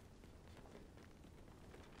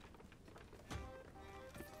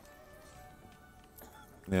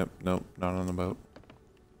 Yep, nope, not on the boat.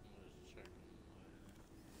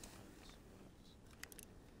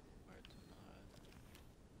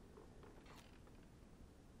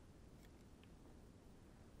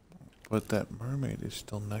 But that mermaid is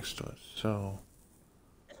still next to us, so...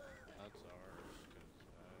 That's ours, because I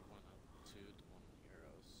went up to the one near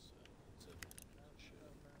us, to the ship. Said return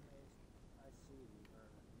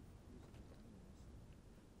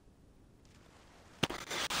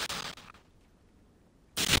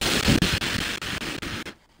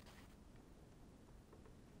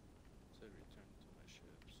to my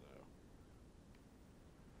ship, so...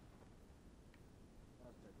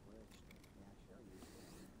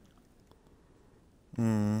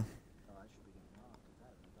 Hmm.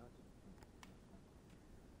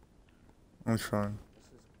 That's fine. I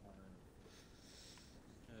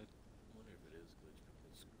wonder if it is glitched up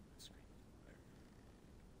this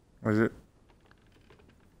screen. Is it?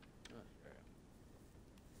 Oh,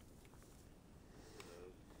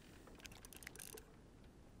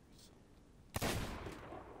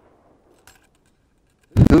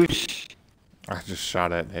 yeah. Whoosh. I just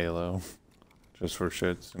shot at Halo. Just for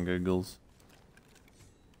shits and giggles.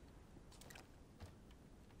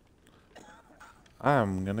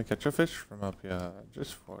 I'm gonna catch a fish from up here,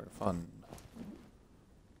 just for fun.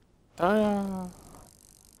 Ta-da!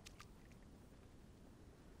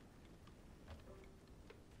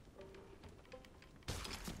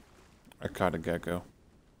 I caught a gecko.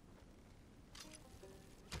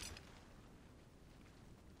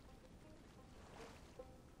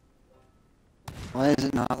 Why is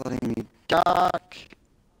it not letting me dock? You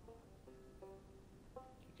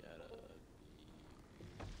gotta be...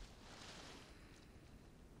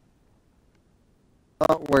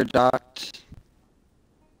 Oh, we're docked.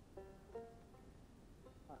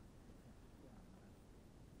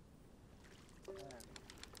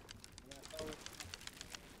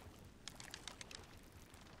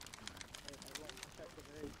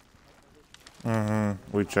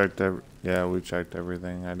 We checked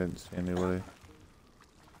everything. I didn't see anybody.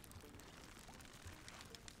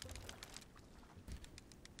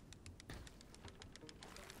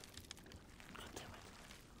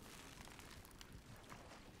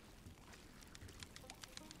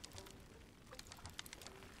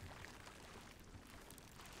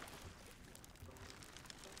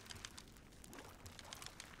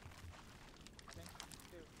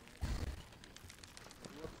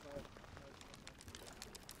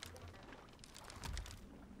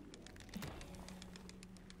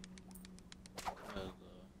 The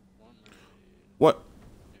one mermaid What?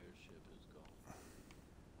 airship is gone.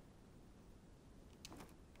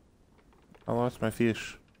 I lost my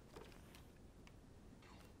fish.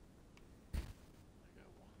 I got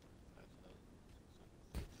one.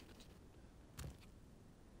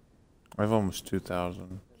 5,650. I have almost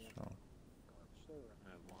 2,000. So. I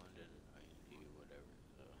have one and I do whatever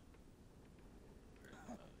the...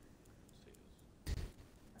 status.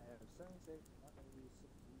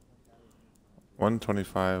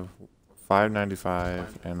 125,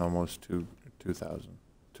 595, and almost 2,000.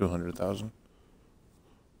 200,000.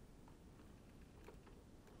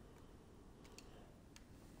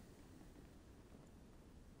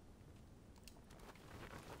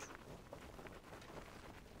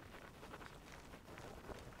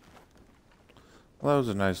 Well, that was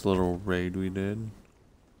a nice little raid we did.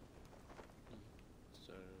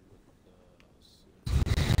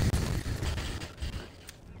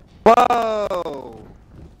 Whoa!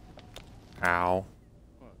 Ow.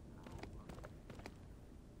 What?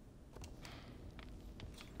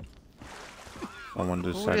 Someone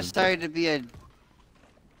Who decided. decided to be a...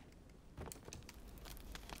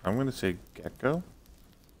 I'm gonna say gecko.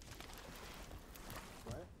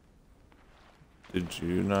 Did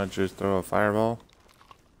you not just throw a fireball?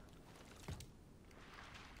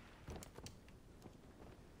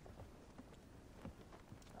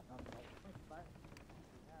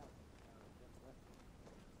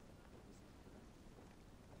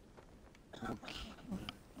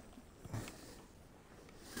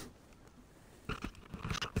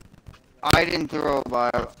 I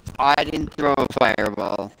didn't throw a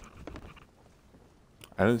fireball.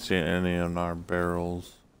 I didn't see any in our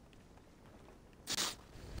barrels.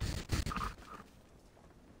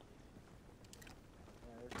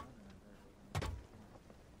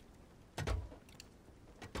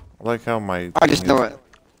 I like how my... I just know it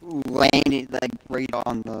landed like right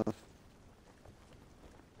on the...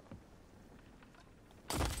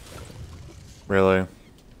 Really?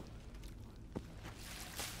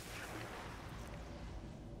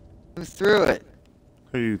 Who threw it?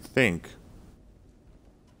 Who do you think?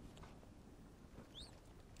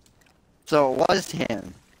 So it was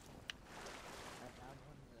him.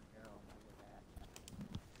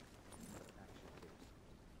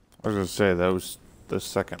 I was gonna say that was the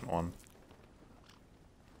second one.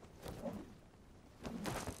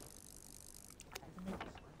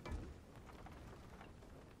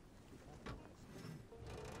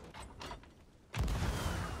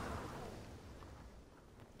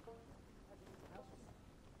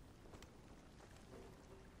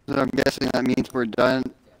 So I'm guessing that means we're done.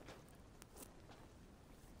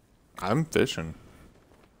 I'm fishing.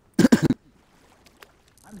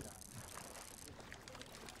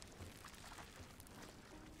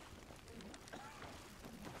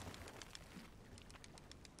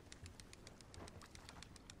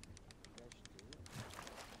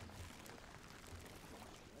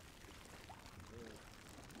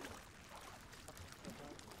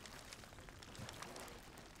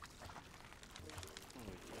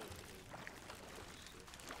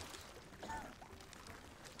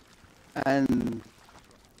 And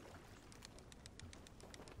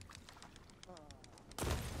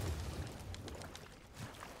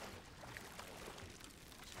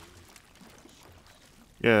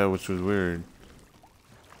Yeah, which was weird.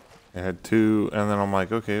 It had two, and then I'm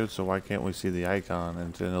like, okay, so why can't we see the icon?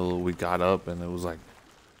 And then we got up, and it was like,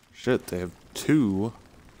 shit, they have two.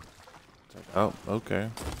 It's like, oh, okay.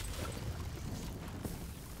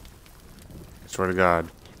 I swear to God.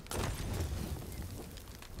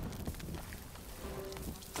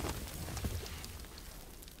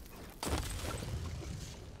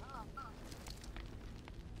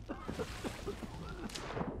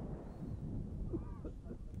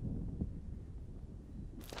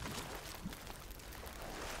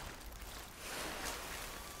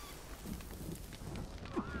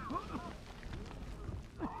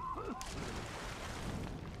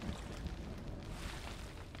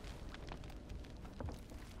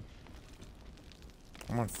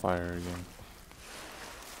 I'm on fire again.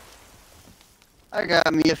 I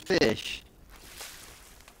got me a fish.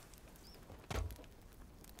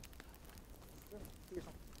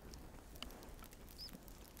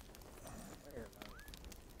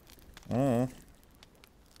 Oh.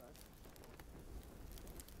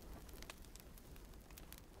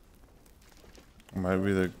 Might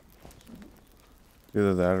be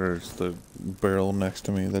either that or it's the barrel next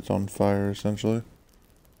to me that's on fire, essentially.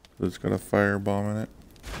 It's got a fire bomb in it.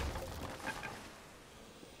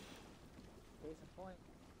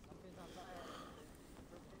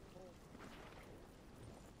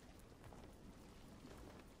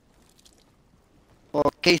 Well,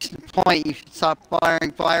 case in point, you should stop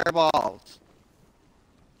firing fireballs.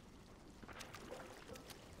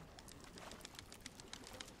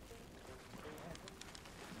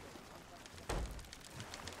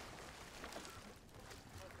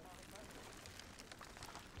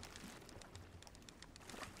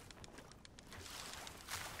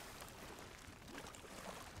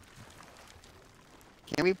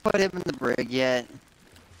 Can we put him in the brig yet?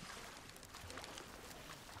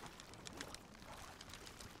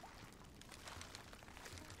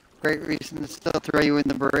 Great reason to still throw you in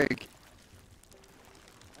the brig.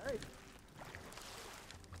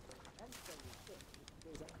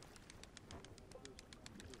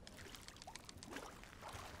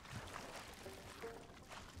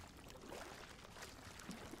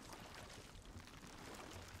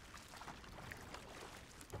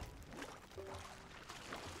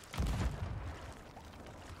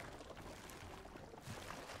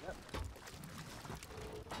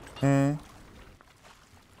 Hmm.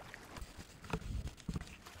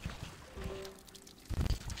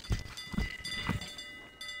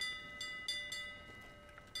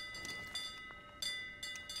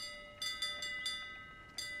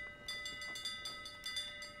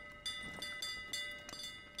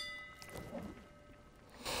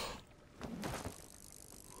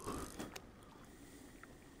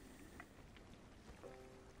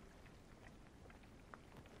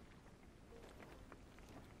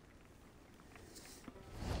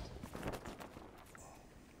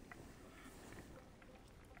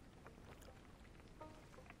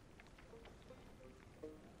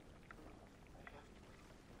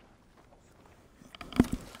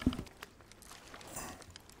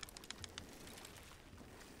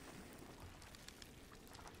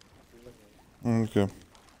 Okay.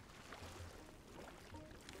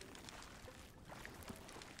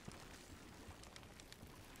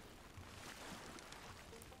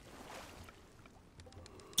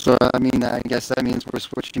 So, I mean, I guess that means we're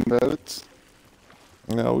switching boats.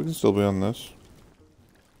 No, we can still be on this.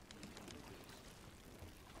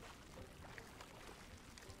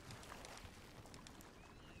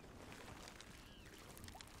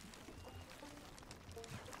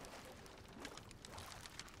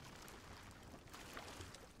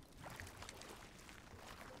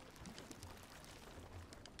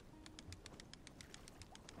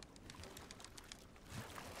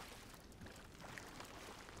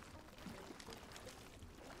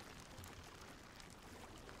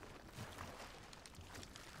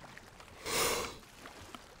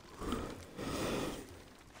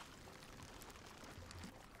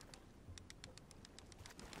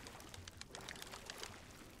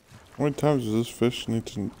 many times does this fish need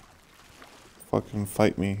to fucking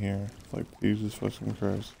fight me here? Like, Jesus fucking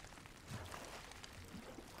Christ.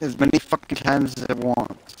 As many fucking times as it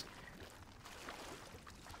wants.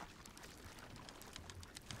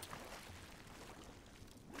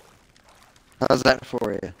 How's that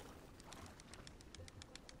for you?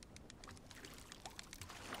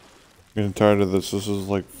 Getting tired of this. This is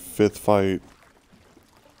like 5th fight.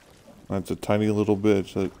 That's a tiny little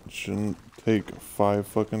bitch that shouldn't take 5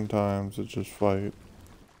 fucking times to just fight.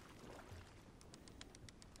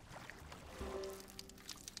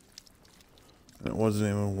 And it wasn't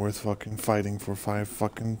even worth fucking fighting for 5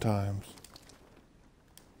 fucking times.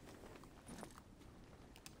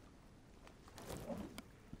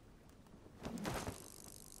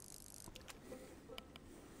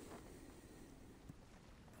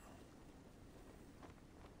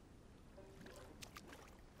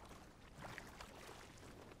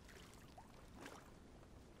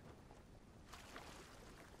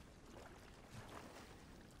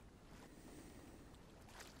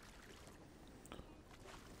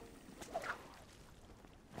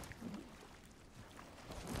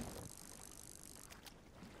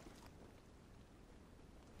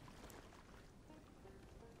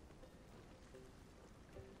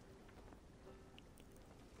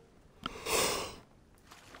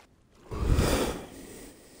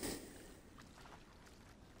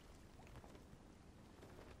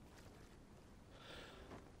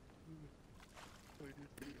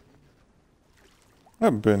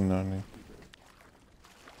 I've been none.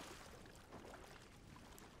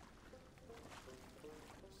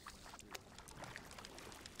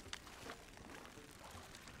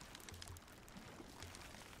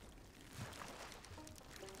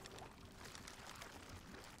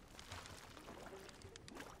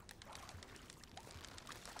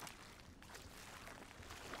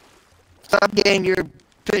 Stop getting your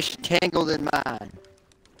fish tangled in mine.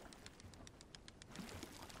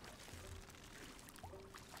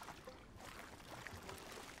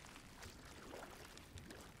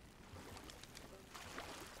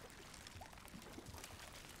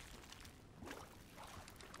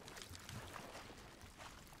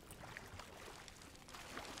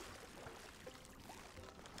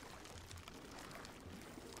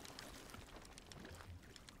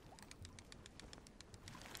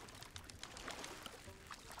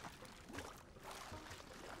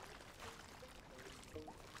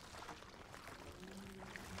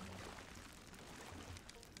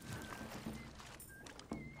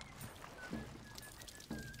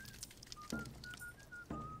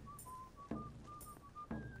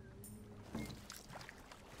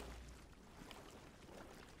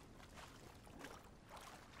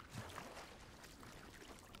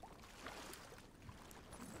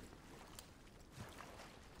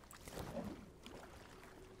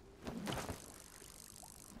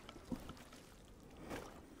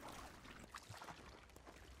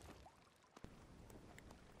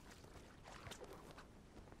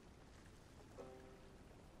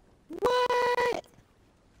 What?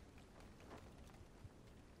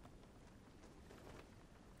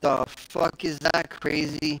 The fuck is that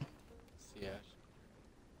crazy? Yeah.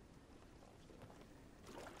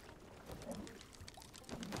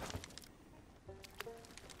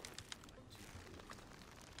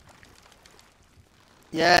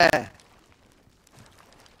 Yeah.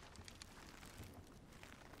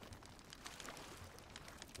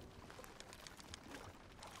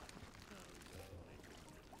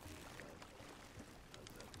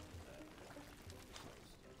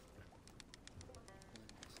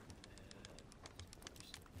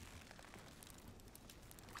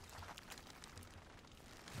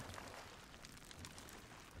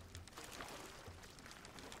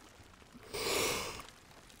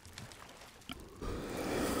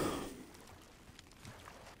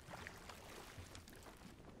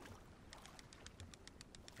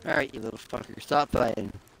 Alright, you little fucker. Stop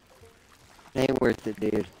fighting. Ain't worth it,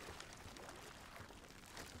 dude.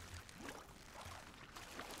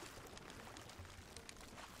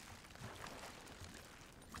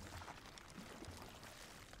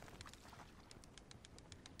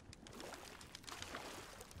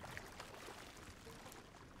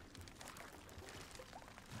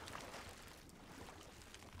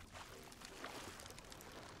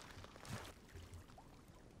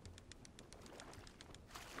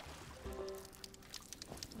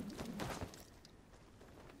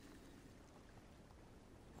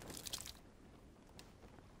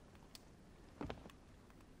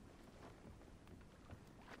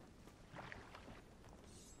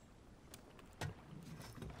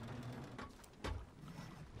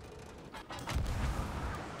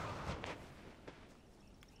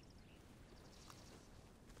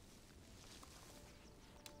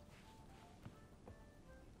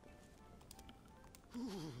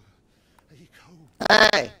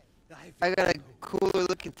 Hey, I got a cooler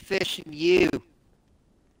looking fish than you.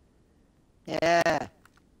 Yeah.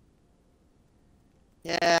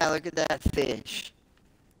 Yeah, look at that fish.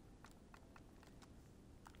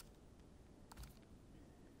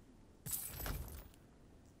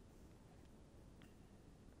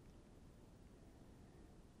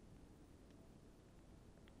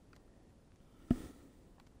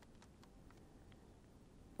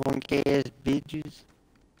 Funky ass bitches.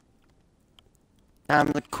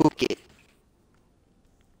 Time to cook it.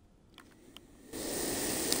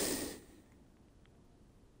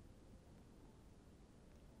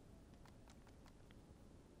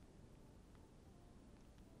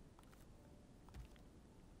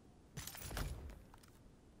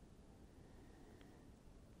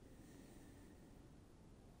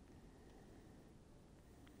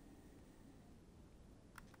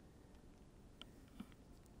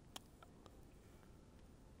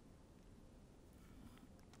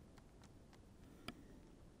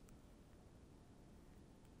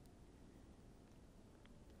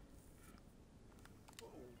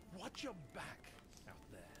 Watch your back out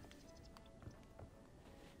there.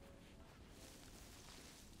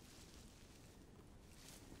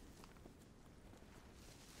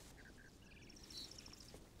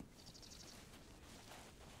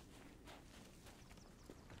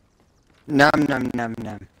 Nom nom nom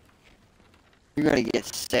nom. You're gonna get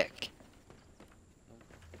sick.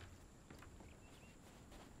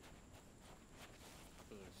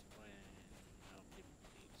 Who explain how people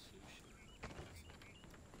eat sushi?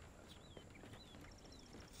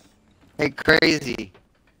 That's Hey, crazy.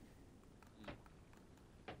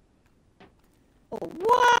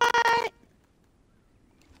 What?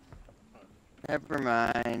 Never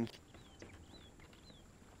mind.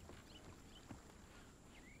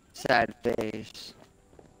 Sad face.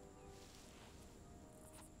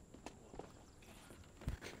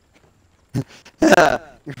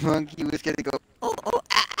 Your monkey was gonna go, oh, oh,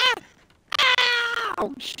 ah, ah,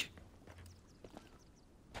 ouch!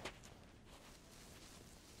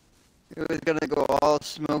 It was gonna go all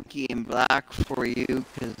smoky and black for you,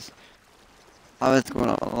 because I was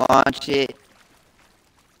gonna launch it.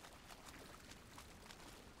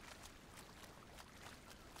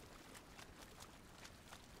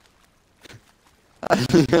 I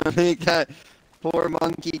was gonna make that poor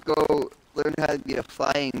monkey go learn how to be a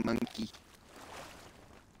flying monkey.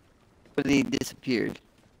 But he disappeared.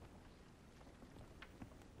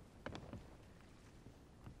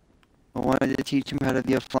 I wanted to teach him how to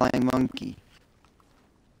be a flying monkey.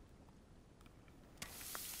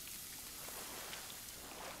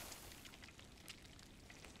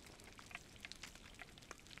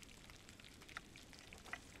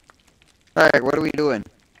 Alright, what are we doing?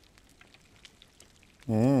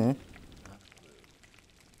 Mm.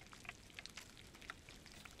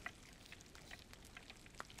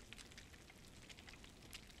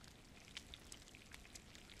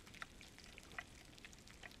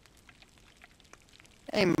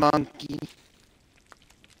 Hey, monkey.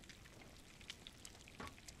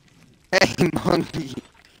 Hey, monkey.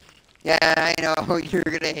 Yeah, I know, you're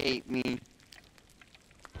gonna hate me.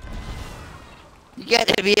 You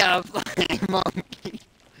gotta be a flying monkey.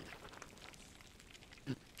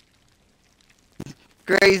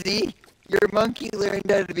 Crazy. Your monkey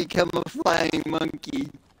learned how to become a flying monkey.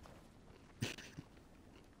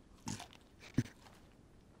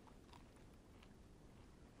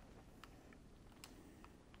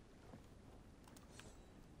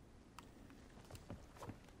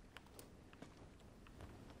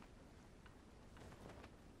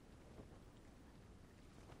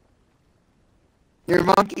 Your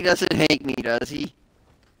monkey doesn't hate me, does he?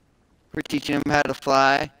 For teaching him how to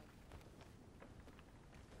fly?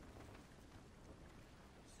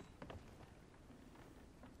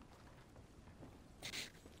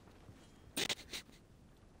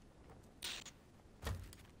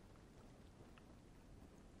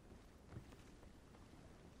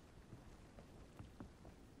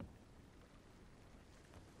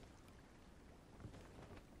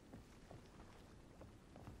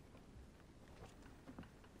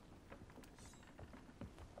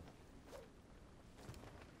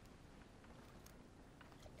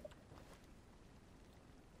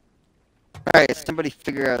 Alright, somebody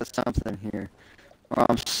figure out something here. Or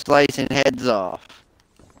I'm slicing heads off.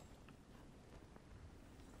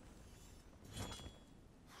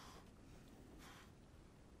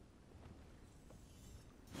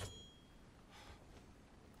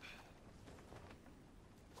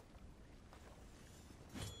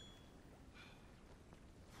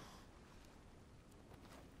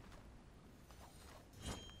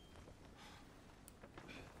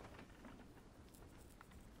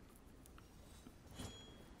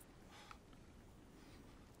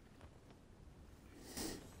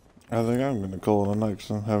 I think I'm gonna call it a night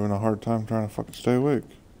 'cause I'm having a hard time trying to fucking stay awake.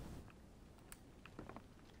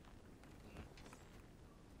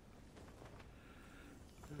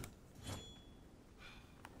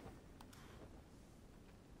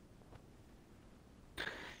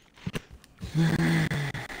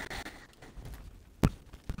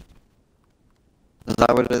 Is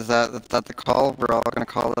that what is that? Is that the call? We're all gonna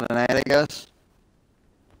call it a night, I guess.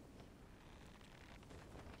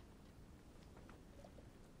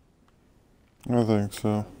 I think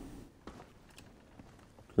so.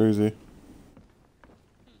 Crazy.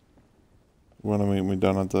 Wanna meet me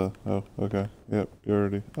down at the... Oh, okay. Yep, you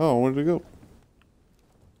already... Oh, where did he go?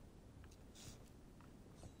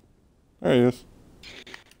 There he is.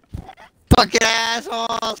 Fucking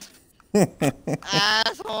assholes!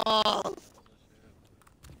 Assholes!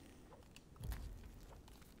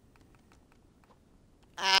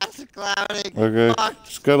 Ass clouding. Okay. Fuck.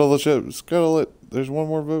 Scuttle the ship. Scuttle it. There's one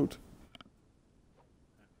more vote.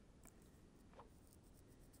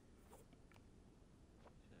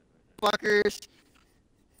 Fuckers.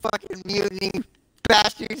 Fucking mutiny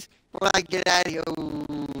bastards. When I get out of here.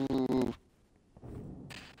 Ooh.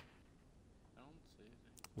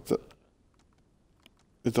 It's,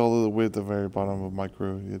 it's all the way at the very bottom of my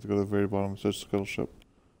crew. You have to go to the very bottom. It says scuttle ship.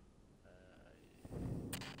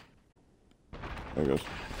 There it goes.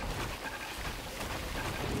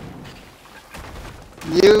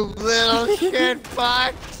 You little shit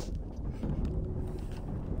fucks!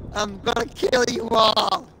 I'm gonna kill you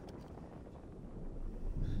all!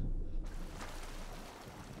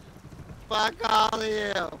 Fuck all of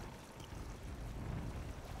you!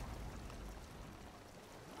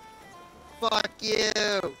 Fuck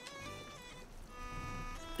you!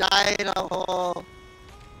 Die in a hole!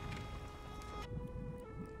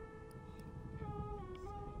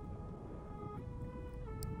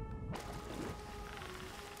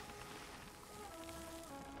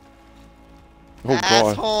 Oh, God.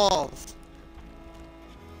 Assholes!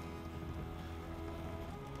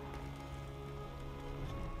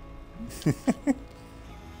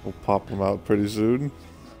 We'll pop them out pretty soon.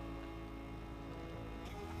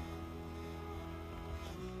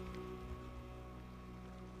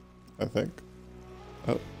 I think.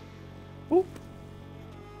 Oh. Boop.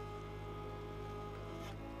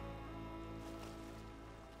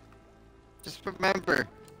 Just remember.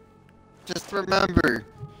 Just remember.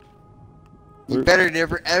 You Where- better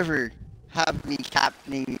never ever have me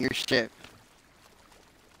captaining your ship.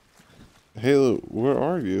 Halo, where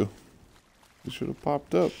are you? You should have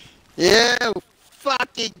popped up. You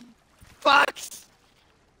fucking fucks!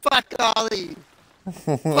 Fuck all of you!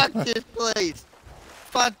 Fuck this place!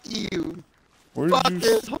 Fuck you! Where Fuck did you...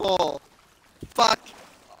 this hole! Fuck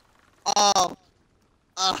all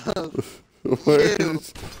of Where you.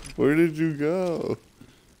 did, where did you go?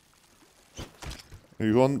 Are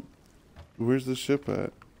you on... Where's the ship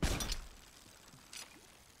at?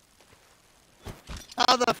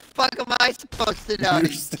 How the fuck am I supposed to know, You're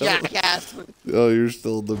you still- jackass? Oh, you're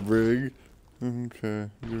still in the brig? Okay,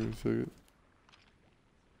 give me a second.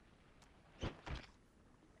 At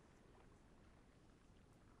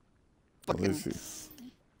Fucking least he...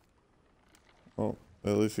 Oh,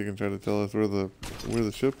 at least he can try to tell us where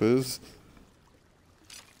the ship is.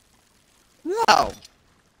 no!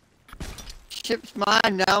 Ship's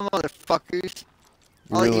mine now, motherfuckers.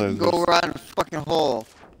 All you can Realize go this- around a fucking hole.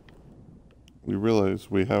 We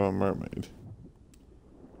realize we have a mermaid.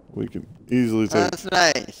 We can easily take... That's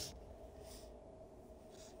nice.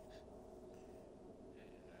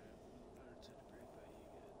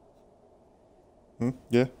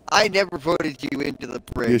 Yeah? I never voted you into the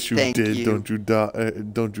brig. Yes, you Thank did. you. Don't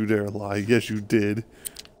you dare lie. Yes, you did.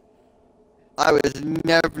 I was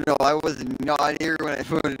never. No, I was not here when I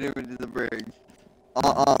voted him into the brig.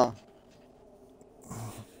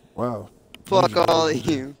 Wow. Fuck all of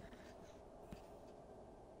you.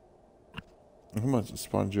 I must have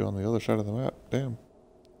spawned you on the other side of the map. Damn.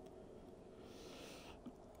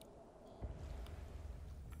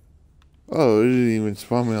 Oh, it didn't even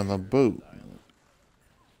spawn me on the boat.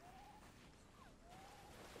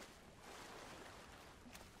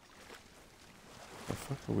 The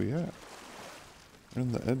fuck are we at? We're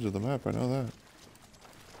in the edge of the map, I know that.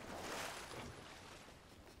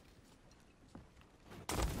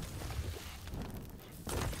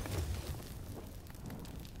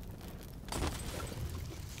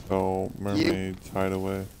 Oh, mermaids, hide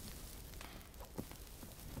away.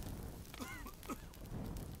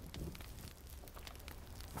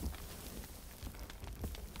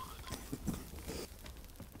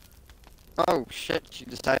 Oh shit! She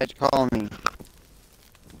decided to call me.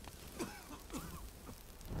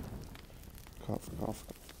 Cough, cough, cough.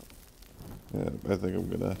 Yeah, I think I'm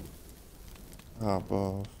gonna hop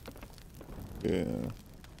off. Yeah.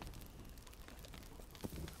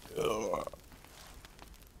 Ugh.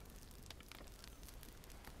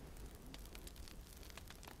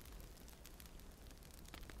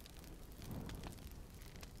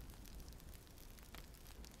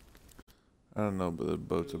 I don't know, but the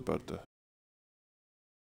boat's about to